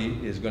body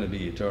is going to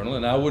be eternal,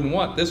 and I wouldn't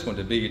want this one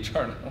to be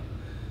eternal.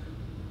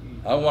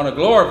 I want a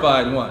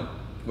glorified one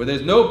where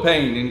there's no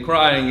pain and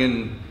crying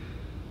and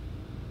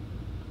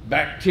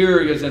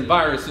bacteria and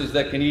viruses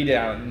that can eat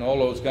out and all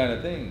those kind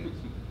of things.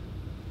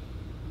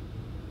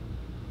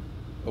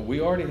 But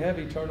we already have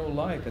eternal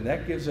life, and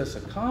that gives us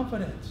a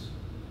confidence.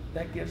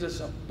 That gives us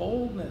a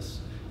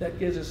boldness. That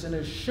gives us an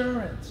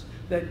assurance.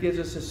 That gives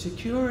us a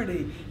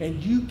security.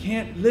 And you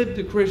can't live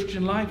the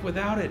Christian life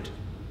without it.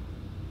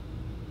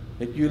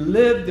 If you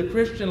live the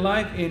Christian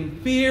life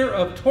in fear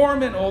of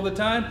torment all the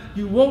time,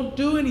 you won't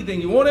do anything.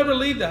 You won't ever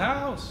leave the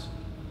house.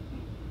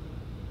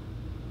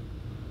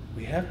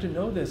 We have to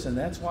know this, and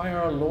that's why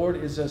our Lord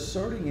is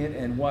asserting it,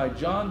 and why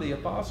John the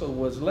Apostle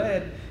was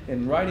led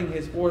in writing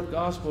his fourth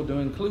gospel to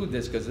include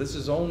this, because this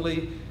is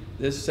only,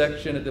 this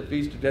section at the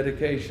Feast of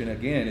Dedication,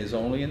 again, is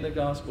only in the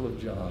Gospel of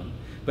John.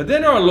 But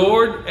then our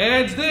Lord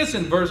adds this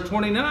in verse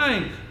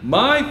 29,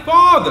 my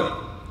Father,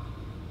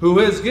 who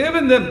has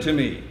given them to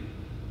me.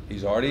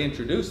 He's already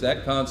introduced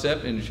that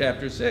concept in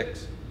chapter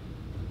 6.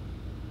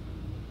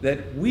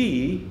 That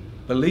we,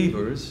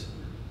 believers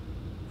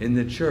in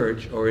the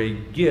church, are a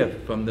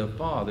gift from the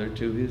Father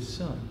to His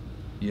Son.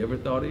 You ever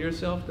thought of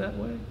yourself that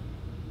way?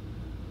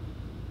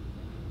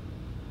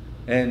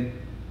 And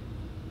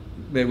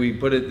may we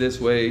put it this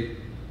way,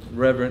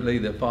 reverently,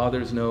 the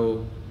fathers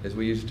know, as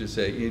we used to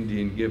say,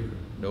 Indian giver.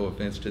 No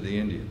offense to the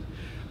Indians.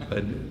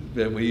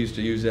 But we used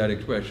to use that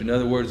expression. In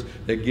other words,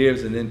 that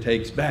gives and then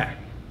takes back.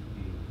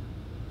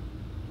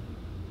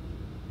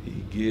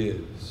 He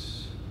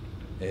gives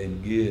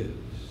and gives.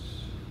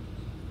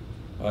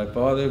 My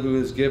Father who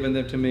has given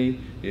them to me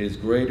is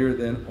greater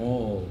than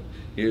all.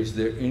 Is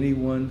there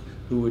anyone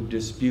who would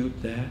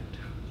dispute that?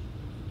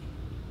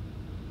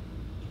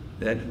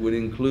 That would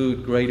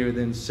include greater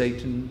than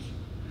Satan,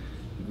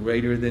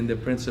 greater than the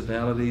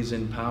principalities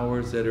and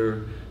powers that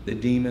are the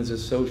demons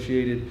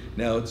associated.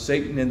 Now,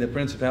 Satan and the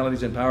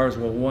principalities and powers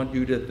will want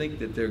you to think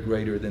that they're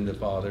greater than the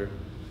Father.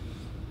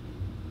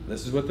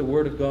 This is what the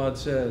Word of God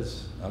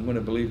says. I'm going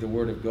to believe the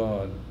Word of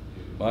God.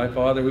 My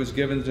Father who's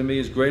given to me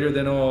is greater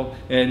than all,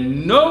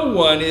 and no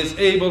one is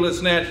able to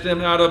snatch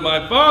them out of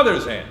my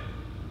Father's hand.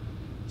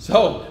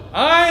 So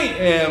I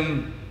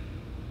am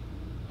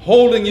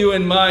holding you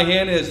in my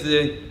hand as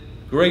the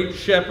great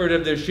shepherd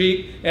of the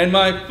sheep, and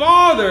my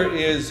Father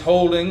is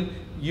holding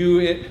you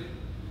in.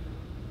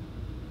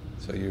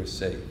 So you're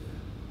safe.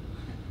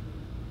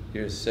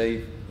 You're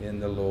safe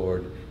in the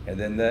Lord. And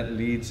then that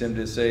leads him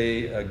to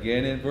say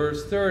again in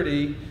verse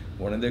 30,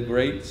 one of the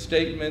great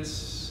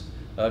statements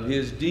of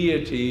his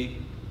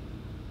deity,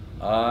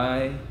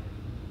 I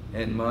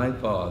and my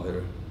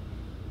Father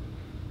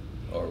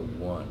are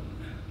one.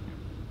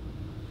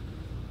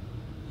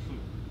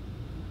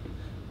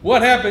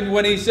 What happened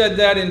when he said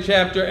that in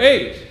chapter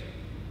 8?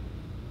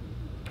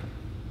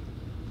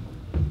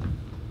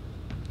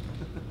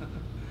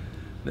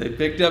 They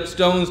picked up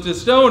stones to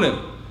stone him.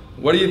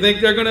 What do you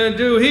think they're going to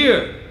do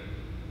here?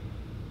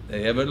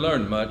 They haven't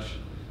learned much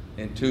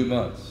in 2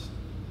 months.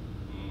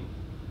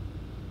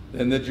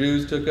 Then the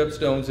Jews took up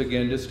stones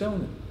again to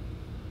stone him.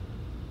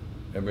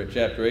 Remember,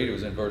 chapter 8, it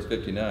was in verse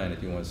 59,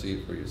 if you want to see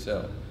it for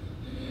yourself.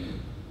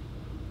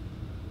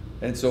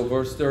 And so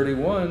verse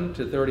 31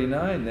 to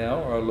 39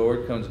 now, our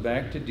Lord comes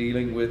back to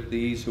dealing with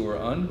these who are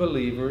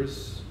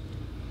unbelievers.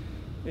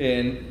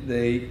 And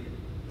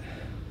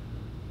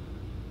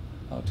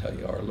I'll tell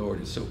you, our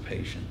Lord is so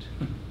patient.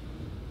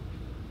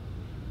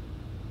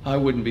 I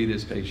wouldn't be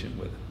this patient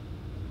with him.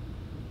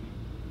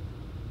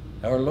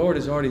 Our Lord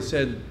has already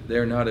said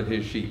they're not of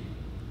his sheep.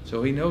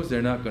 So he knows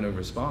they're not going to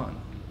respond.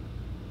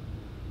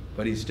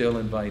 But he still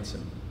invites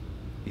them.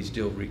 He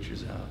still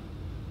reaches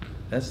out.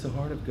 That's the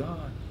heart of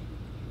God.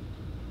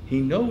 He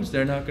knows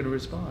they're not going to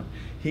respond.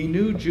 He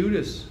knew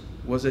Judas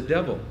was a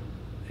devil,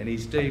 and he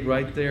stayed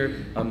right there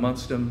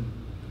amongst them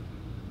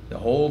the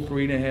whole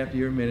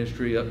 3.5-year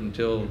ministry up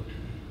until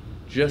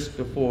just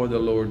before the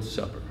Lord's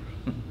Supper.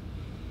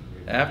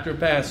 After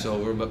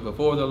Passover, but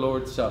before the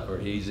Lord's Supper,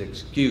 he's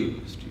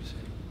excused, you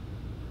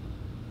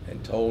see,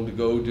 and told to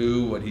go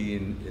do what he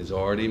has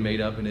already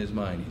made up in his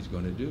mind he's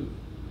going to do.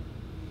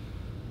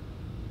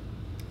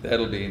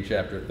 That'll be in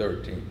chapter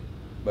 13.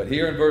 But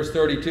here in verse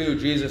 32,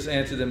 Jesus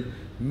answered them,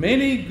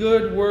 many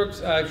good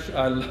works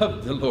I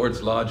love the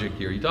Lord's logic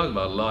here. You talk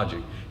about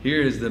logic.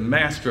 Here is the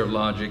master of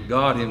logic,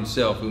 God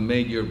himself, who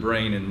made your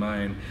brain and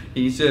mine.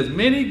 He says,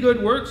 many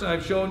good works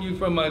I've shown you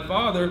from my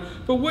Father.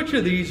 For which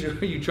of these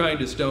are you trying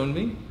to stone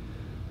me?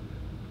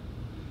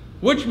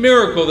 Which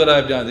miracle that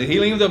I've done? The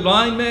healing of the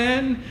blind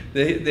man?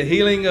 The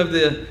healing of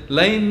the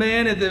lame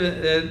man at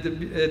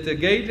the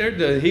gate there?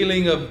 The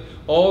healing of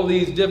all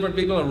these different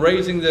people and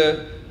raising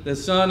the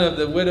son of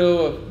the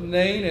widow of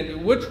Nain?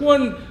 And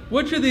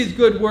which of these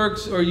good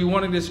works are you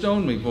wanting to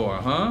stone me for,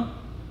 huh?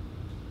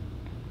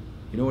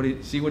 You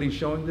know see what he's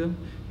showing them?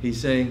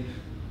 He's saying,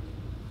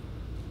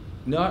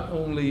 not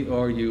only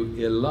are you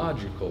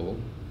illogical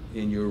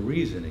in your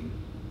reasoning,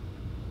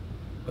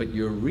 but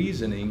your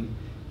reasoning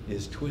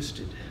is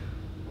twisted.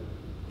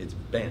 It's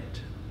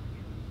bent.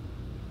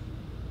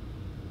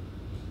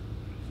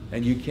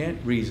 And you can't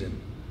reason,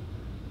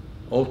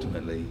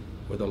 ultimately,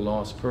 with a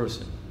lost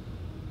person,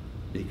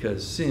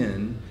 because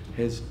sin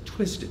has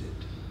twisted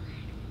it.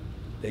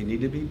 They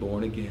need to be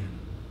born again.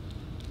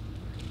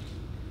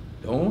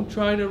 Don't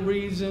try to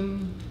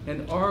reason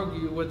and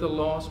argue with a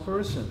lost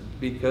person,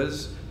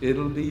 because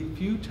it'll be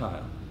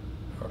futile.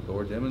 Our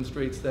Lord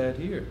demonstrates that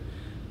here.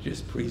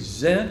 Just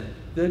present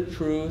the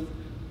truth,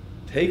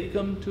 take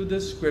them to the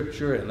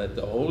Scripture, and let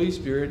the Holy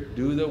Spirit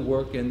do the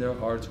work in their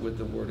hearts with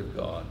the Word of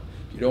God.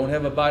 If you don't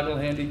have a Bible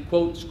handy,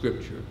 quote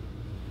Scripture.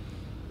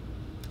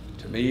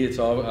 To me,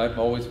 I've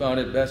always found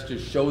it best to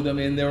show them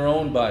in their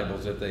own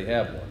Bibles if they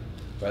have one,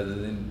 rather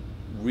than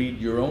read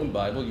your own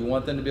Bible. You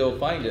want them to be able to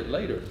find it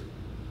later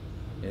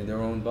in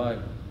their own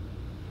Bible.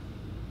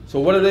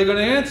 So what are they going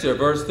to answer?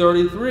 Verse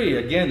 33.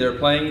 Again, they're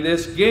playing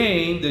this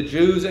game. The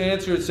Jews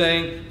answered,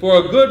 saying, for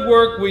a good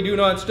work we do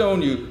not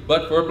stone you,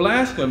 but for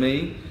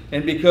blasphemy,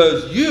 and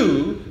because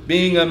you,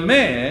 being a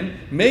man,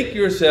 make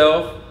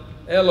yourself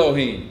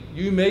Elohim.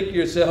 You make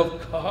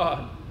yourself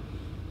God.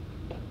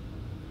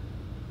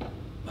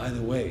 By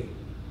the way,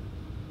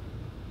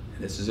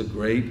 and this is a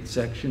great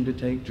section to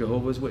take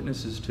Jehovah's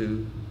Witnesses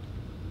to.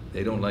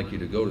 They don't like you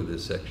to go to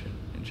this section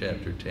in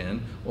chapter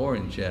 10 or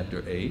in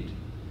chapter 8,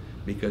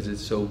 because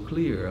it's so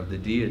clear of the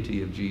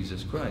deity of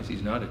Jesus Christ.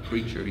 He's not a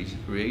creature, he's a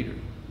creator.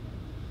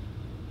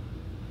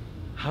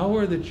 How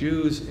are the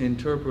Jews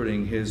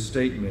interpreting his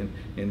statement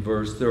in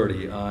verse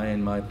 30, I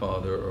and my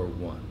Father are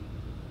one?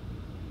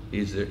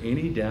 Is there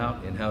any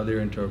doubt in how they're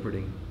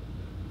interpreting?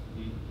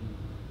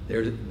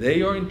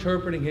 They are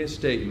interpreting his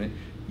statement,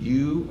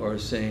 you are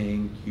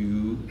saying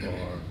you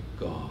are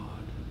God.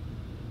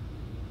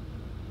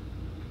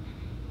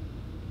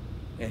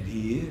 And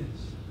he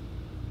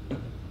is.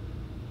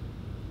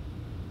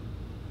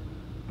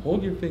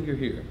 Hold your finger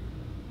here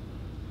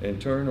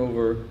and turn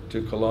over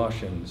to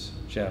Colossians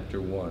chapter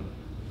 1.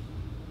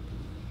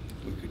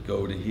 We could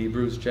go to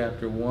Hebrews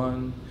chapter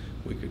 1.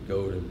 We could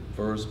go to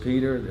 1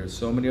 Peter. There's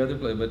so many other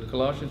places, but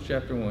Colossians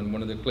chapter 1,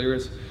 one of the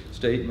clearest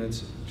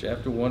statements,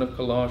 chapter 1 of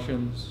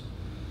Colossians.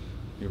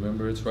 You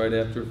remember it's right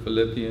after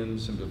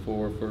Philippians and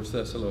before 1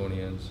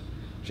 Thessalonians.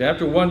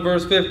 Chapter 1,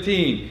 verse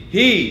 15.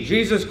 He,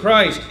 Jesus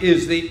Christ,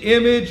 is the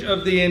image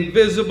of the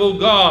invisible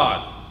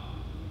God,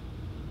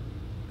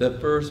 the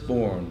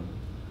firstborn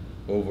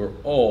over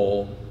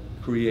all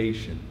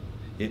creation.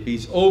 If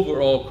he's over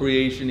all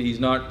creation, he's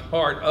not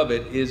part of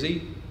it, is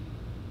he?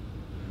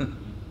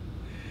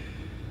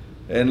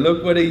 And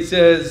look what he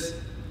says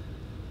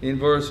in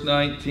verse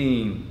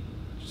 19,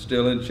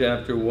 still in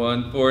chapter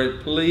 1. For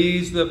it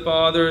pleased the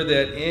Father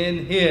that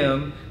in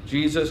him,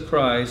 Jesus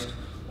Christ,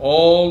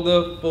 all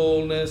the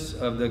fullness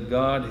of the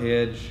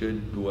Godhead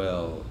should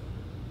dwell.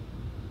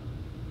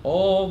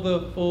 All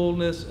the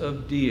fullness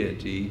of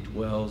deity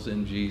dwells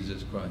in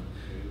Jesus Christ.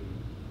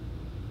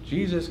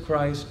 Jesus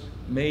Christ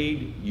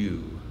made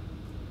you.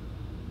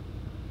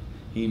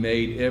 He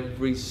made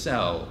every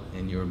cell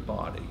in your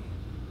body.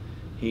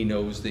 He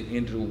knows the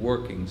inner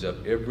workings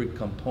of every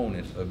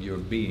component of your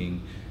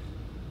being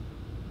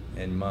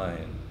and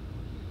mind.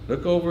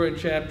 Look over at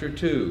chapter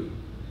 2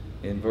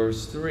 in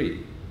verse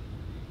 3.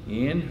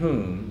 In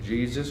whom,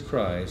 Jesus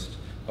Christ,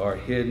 are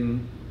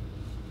hidden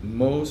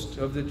most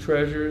of the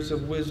treasures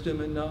of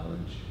wisdom and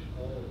knowledge.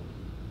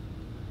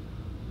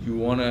 You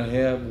want to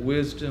have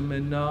wisdom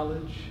and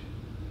knowledge?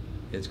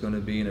 It's going to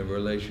be in a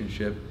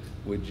relationship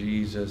with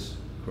Jesus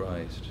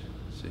Christ.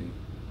 See?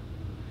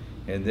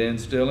 And then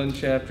still in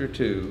chapter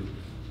 2,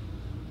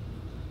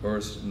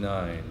 verse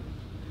 9.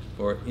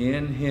 For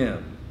in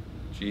him,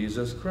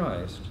 Jesus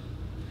Christ,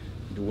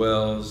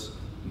 dwells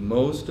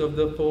most of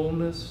the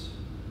fullness,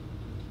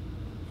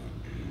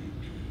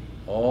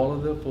 all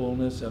of the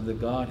fullness of the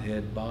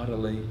Godhead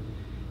bodily,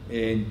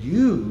 and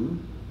you,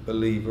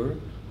 believer,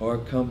 are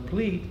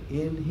complete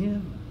in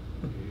him.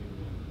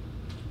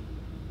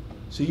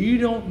 So you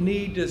don't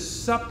need to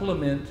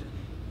supplement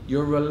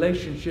your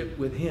relationship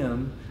with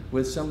him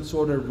with some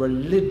sort of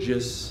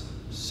religious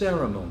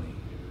ceremony.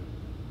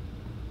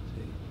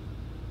 See?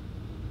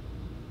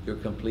 You're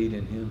complete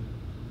in him.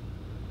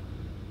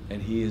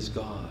 And he is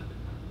God.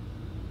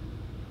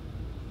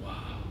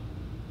 Wow.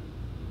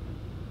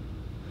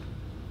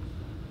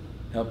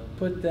 Now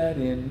put that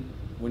in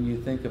when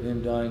you think of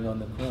him dying on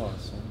the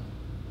cross. Huh?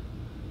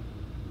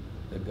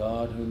 The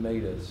God who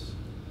made us,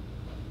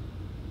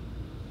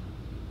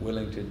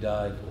 willing to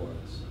die for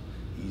us.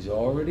 He's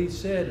already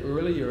said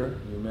earlier,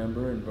 you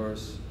remember in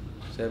verse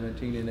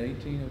 17 and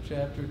 18 of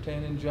chapter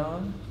 10 in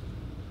John,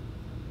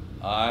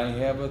 I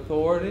have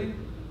authority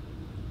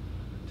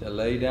to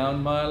lay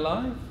down my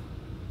life,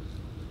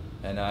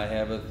 and I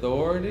have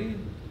authority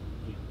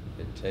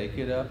to take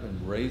it up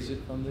and raise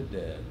it from the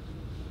dead.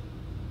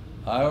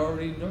 I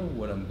already know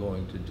what I'm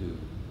going to do.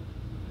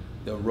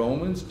 The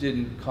Romans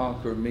didn't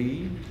conquer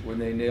me when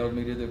they nailed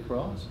me to the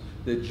cross.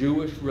 The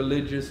Jewish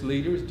religious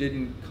leaders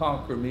didn't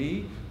conquer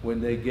me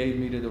when they gave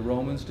me to the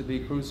Romans to be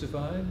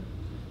crucified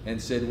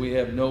and said, we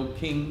have no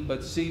king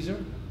but Caesar.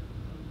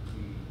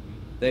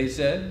 They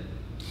said,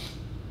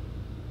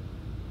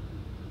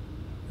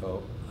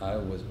 oh, I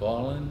was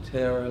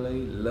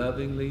voluntarily,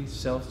 lovingly,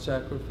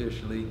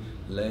 self-sacrificially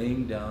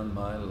laying down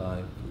my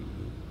life for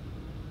you.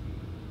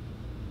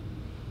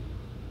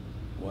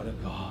 What a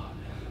God.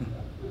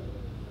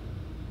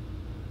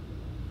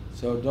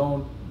 So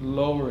don't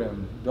lower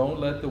him. Don't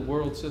let the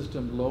world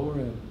system lower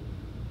him.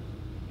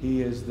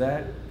 He is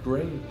that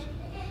great.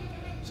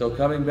 So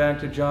coming back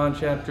to John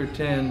chapter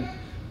 10,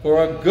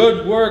 for a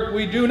good work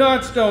we do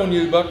not stone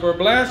you, but for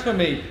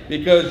blasphemy,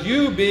 because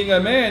you being a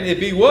man, if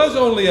he was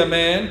only a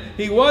man,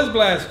 he was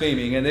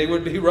blaspheming, and they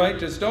would be right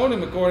to stone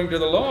him according to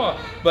the law.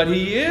 But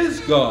he is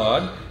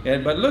God,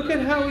 but look at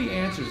how he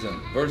answers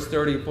them. Verse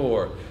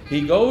 34.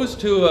 He goes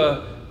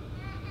to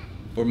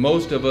for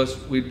most of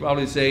us, we'd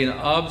probably say an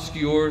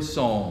obscure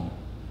psalm.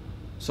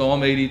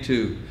 Psalm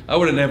 82. I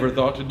would have never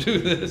thought to do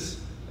this.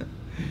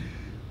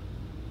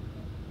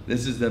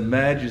 This is the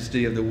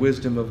majesty of the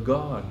wisdom of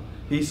God.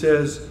 He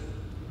says,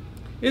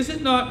 is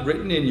it not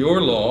written in your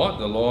law,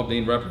 the law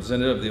being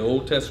representative of the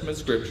Old Testament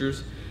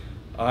scriptures,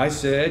 I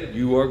said,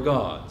 you are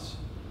gods.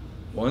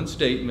 One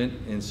statement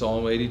in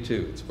Psalm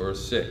 82. It's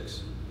verse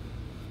 6.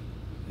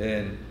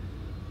 And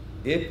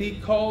if he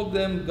called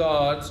them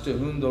gods to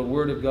whom the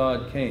word of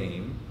God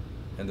came,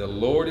 and the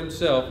Lord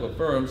himself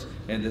affirms,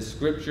 and the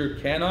scripture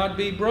cannot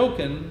be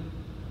broken.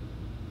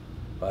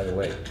 By the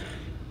way,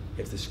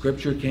 if the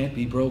scripture can't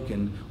be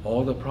broken,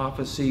 all the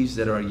prophecies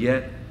that are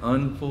yet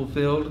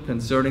unfulfilled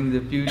concerning the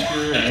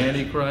future and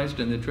Antichrist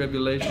and the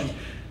tribulation,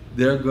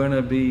 they're going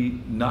to be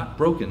not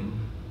broken,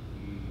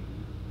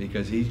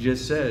 because he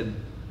just said,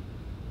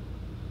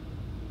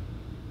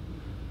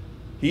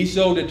 he's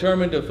so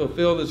determined to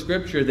fulfill the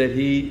scripture that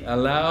he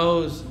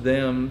allows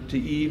them to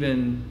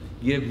even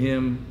give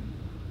him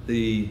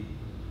the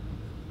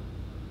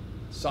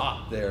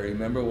sop there.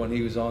 Remember when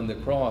he was on the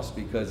cross,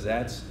 because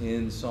that's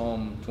in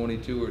Psalm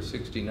 22 or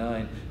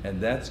 69,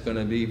 and that's going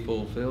to be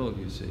fulfilled,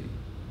 you see.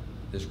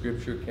 The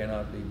scripture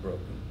cannot be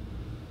broken.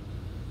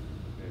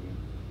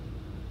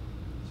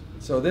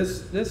 So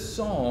this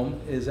psalm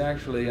is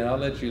actually, and I'll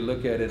let you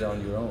look at it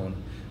on your own,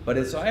 but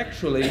it's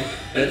actually,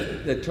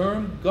 the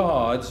term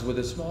gods with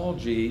a small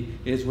g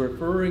is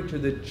referring to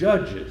the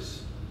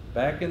judges.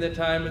 Back in the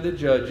time of the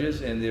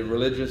judges and the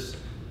religious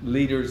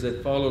leaders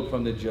that followed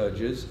from the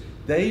judges,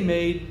 they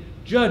made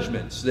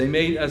judgments. They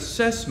made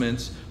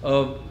assessments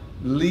of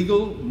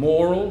legal,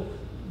 moral,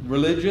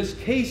 religious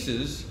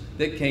cases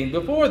that came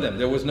before them.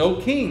 There was no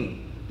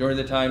king during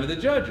the time of the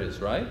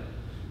judges, right?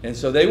 And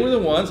so they were the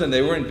ones, and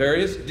they were in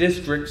various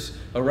districts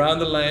around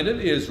the land of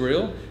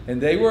Israel,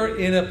 and they were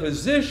in a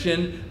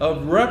position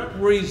of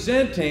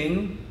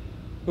representing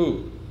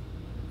who?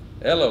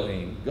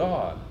 Elohim,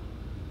 God.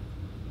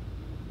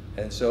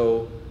 And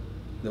so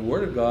the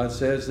Word of God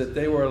says that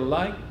they were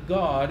like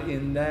God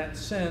in that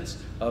sense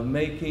of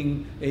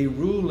making a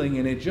ruling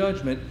and a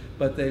judgment,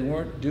 but they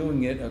weren't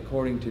doing it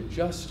according to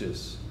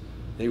justice.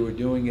 They were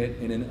doing it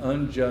in an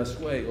unjust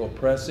way,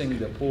 oppressing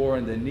the poor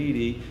and the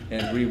needy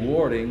and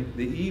rewarding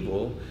the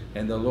evil.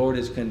 And the Lord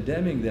is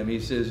condemning them. He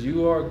says,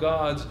 you are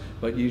gods,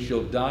 but you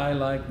shall die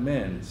like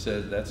men. It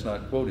says, that's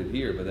not quoted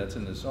here, but that's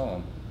in the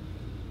Psalm.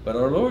 But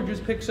our Lord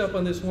just picks up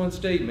on this one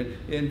statement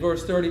in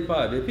verse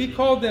 35. If he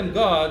called them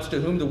gods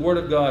to whom the word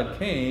of God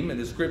came, and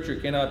the scripture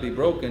cannot be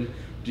broken,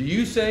 do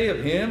you say of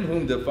him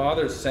whom the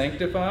Father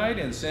sanctified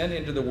and sent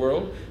into the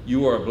world,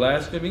 you are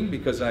blaspheming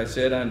because I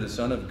said I'm the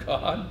Son of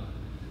God?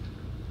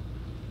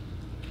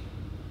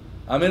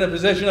 I'm in a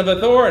position of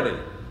authority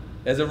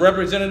as a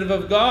representative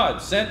of God,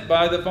 sent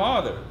by the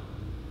Father.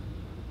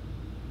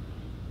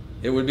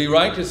 It would be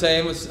right to say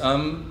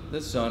I'm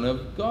the Son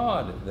of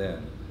God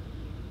then.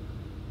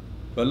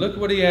 But look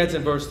what he adds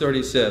in verse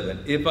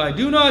 37. If I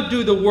do not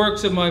do the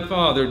works of my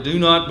Father, do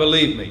not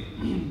believe me.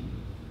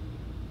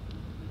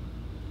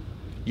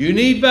 You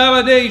need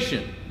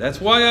validation. That's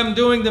why I'm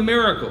doing the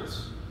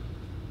miracles.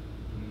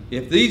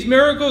 If these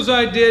miracles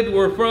I did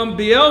were from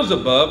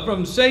Beelzebub,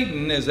 from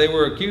Satan, as they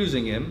were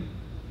accusing him,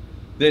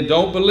 then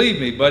don't believe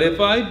me. But if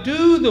I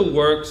do the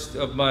works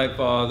of my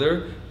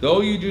Father,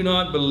 though you do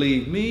not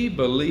believe me,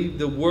 believe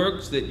the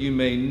works, that you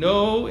may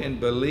know and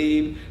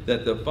believe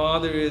that the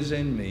Father is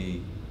in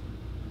me,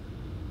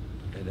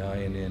 and I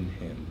am in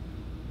him.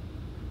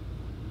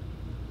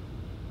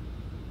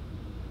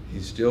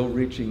 He's still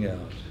reaching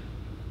out.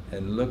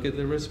 And look at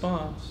the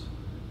response.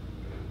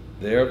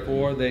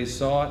 Therefore they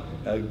sought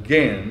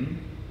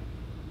again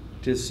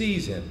to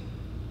seize him.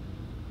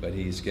 But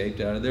he escaped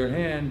out of their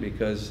hand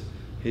because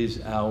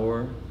his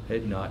hour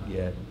had not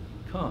yet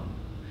come.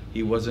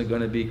 He wasn't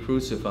going to be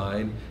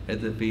crucified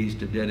at the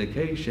Feast of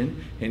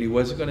Dedication, and he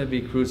wasn't going to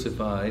be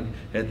crucified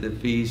at the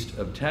Feast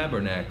of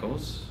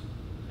Tabernacles.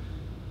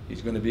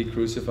 He's going to be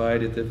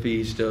crucified at the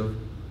Feast of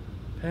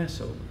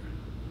Passover.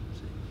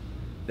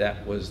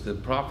 That was the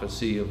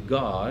prophecy of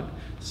God.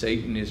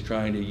 Satan is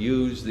trying to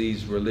use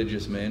these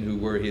religious men who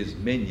were his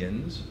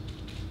minions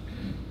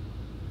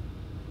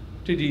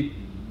to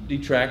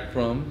detract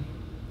from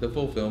the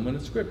fulfillment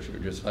of Scripture,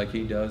 just like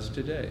he does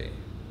today.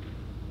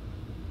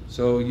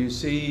 So you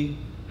see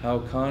how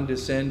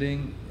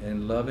condescending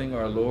and loving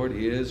our Lord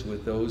is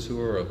with those who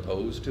are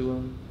opposed to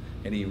him,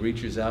 and he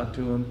reaches out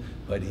to them,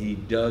 but he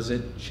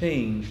doesn't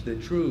change the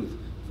truth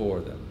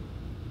for them.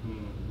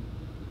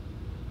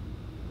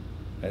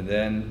 And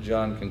then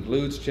John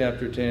concludes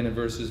chapter 10 and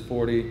verses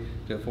 40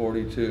 to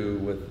 42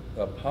 with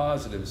a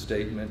positive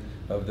statement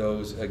of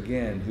those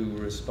again who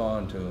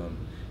respond to him.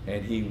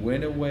 And he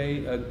went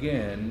away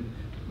again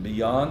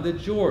beyond the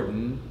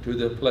Jordan to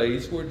the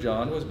place where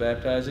John was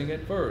baptizing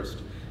at first.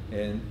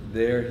 And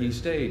there he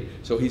stayed.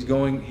 So he's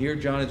going, here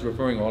John is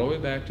referring all the way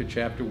back to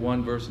chapter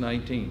 1, verse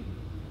 19.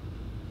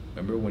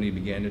 Remember when he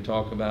began to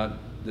talk about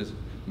this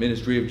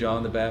ministry of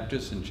John the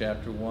Baptist in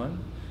chapter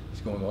 1? He's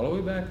going all the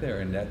way back there,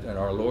 and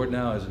our Lord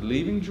now is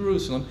leaving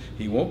Jerusalem.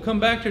 He won't come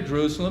back to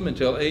Jerusalem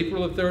until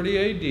April of 30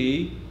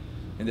 A.D.,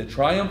 in the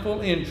triumphal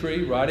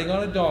entry, riding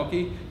on a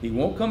donkey. He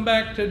won't come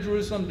back to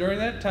Jerusalem during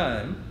that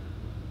time.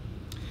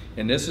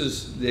 And this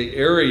is the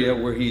area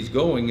where he's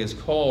going is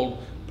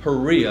called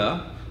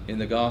Perea in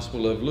the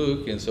Gospel of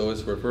Luke, and so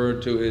it's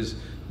referred to his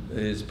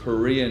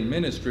Perean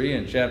ministry,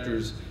 and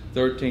chapters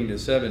 13 to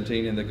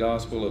 17 in the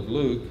Gospel of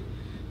Luke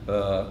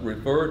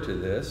refer to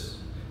this.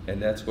 And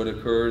that's what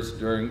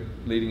occurs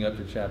leading up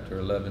to chapter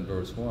 11,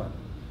 verse 1.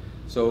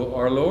 So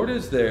our Lord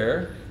is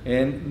there,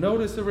 and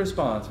notice the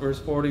response, verse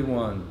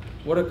 41.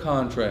 What a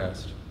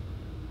contrast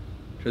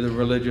to the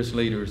religious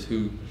leaders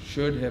who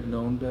should have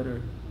known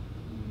better.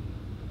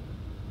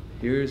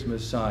 Here's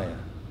Messiah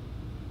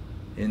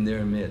in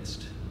their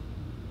midst,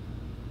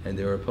 and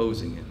they're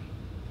opposing him,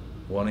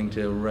 wanting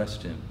to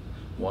arrest him,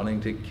 wanting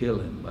to kill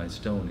him by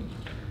stoning.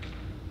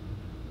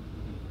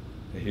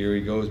 Here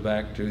he goes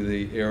back to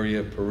the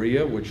area of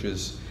Perea, which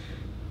is,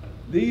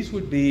 these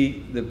would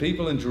be, the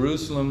people in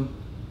Jerusalem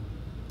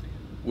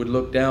would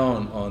look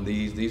down on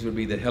these. These would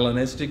be the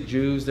Hellenistic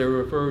Jews they're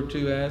referred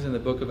to as in the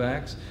book of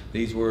Acts.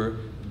 These were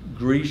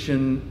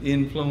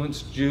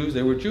Grecian-influenced Jews.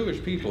 They were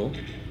Jewish people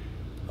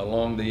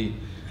along the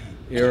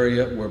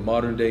area where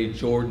modern-day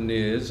Jordan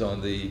is,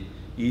 on the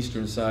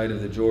eastern side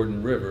of the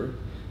Jordan River.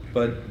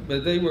 But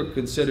they were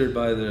considered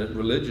by the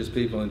religious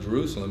people in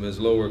Jerusalem as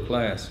lower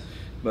class.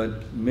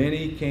 But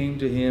many came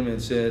to him and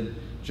said,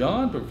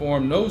 John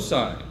performed no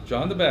sign,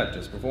 John the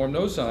Baptist performed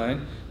no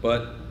sign,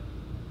 but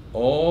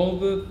all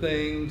the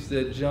things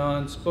that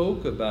John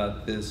spoke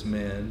about this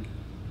man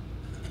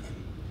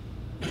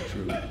were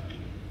true.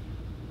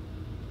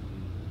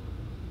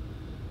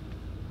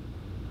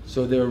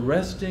 So they're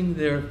resting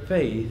their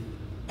faith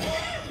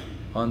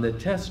on the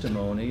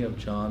testimony of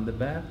John the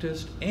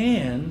Baptist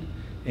and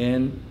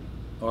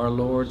our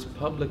Lord's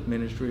public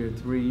ministry of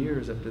 3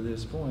 years up to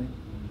this point.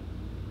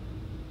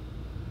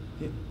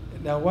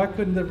 Now, why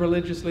couldn't the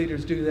religious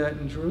leaders do that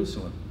in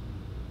Jerusalem?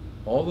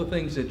 All the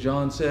things that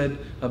John said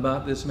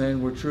about this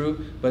man were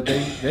true, but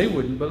they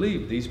wouldn't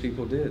believe. These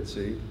people did,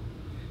 see?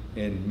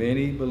 And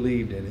many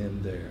believed in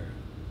him there.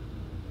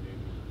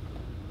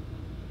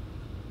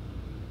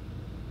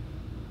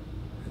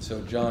 And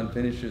so John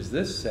finishes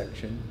this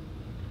section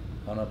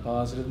on a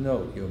positive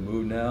note. He'll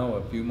move now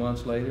a few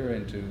months later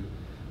into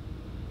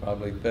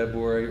probably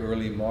February,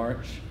 early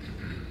March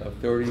of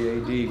 30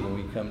 A.D. when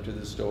we come to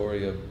the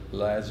story of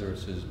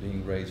Lazarus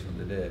being raised from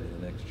the dead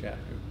in the next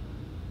chapter.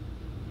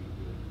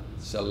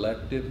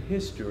 Selective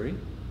history,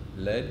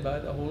 led by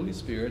the Holy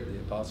Spirit. The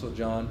Apostle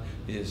John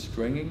is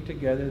stringing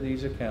together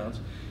these accounts.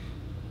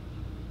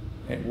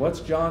 And what's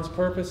John's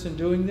purpose in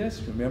doing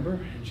this? Remember,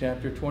 in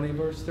chapter 20,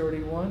 verse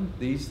 31,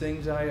 these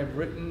things I have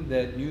written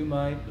that you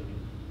might,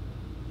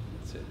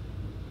 that's it,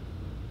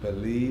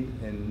 believe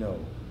and know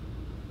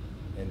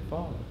and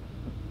follow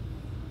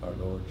our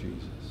Lord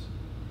Jesus.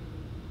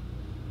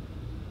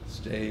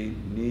 Stay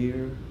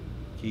near,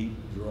 keep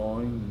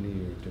drawing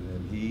near to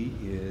him. He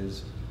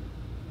is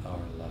our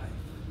life.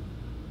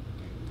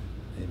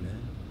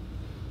 Amen.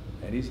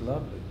 And he's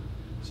lovely.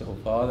 So,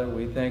 Father,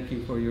 we thank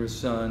you for your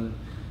Son.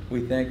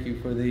 We thank you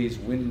for these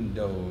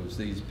windows,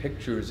 these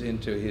pictures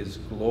into his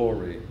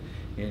glory,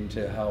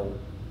 into how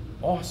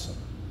awesome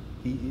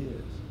he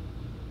is.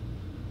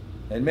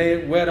 And may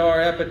it whet our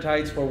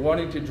appetites for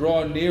wanting to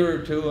draw nearer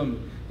to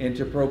him and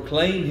to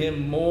proclaim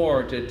him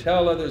more, to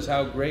tell others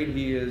how great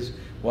he is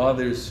while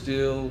there's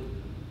still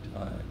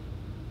time.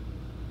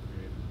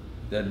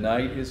 The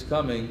night is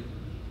coming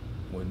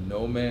when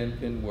no man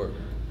can work.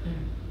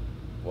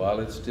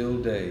 While it's still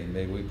day,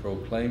 may we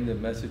proclaim the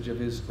message of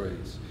his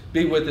grace.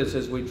 Be with us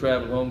as we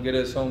travel home. Get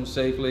us home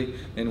safely.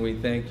 And we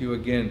thank you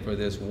again for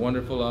this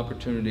wonderful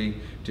opportunity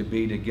to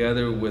be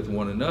together with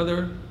one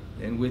another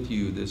and with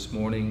you this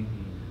morning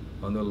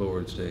on the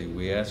Lord's Day.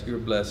 We ask your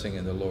blessing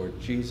in the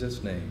Lord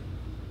Jesus' name.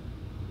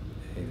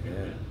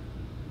 Amen.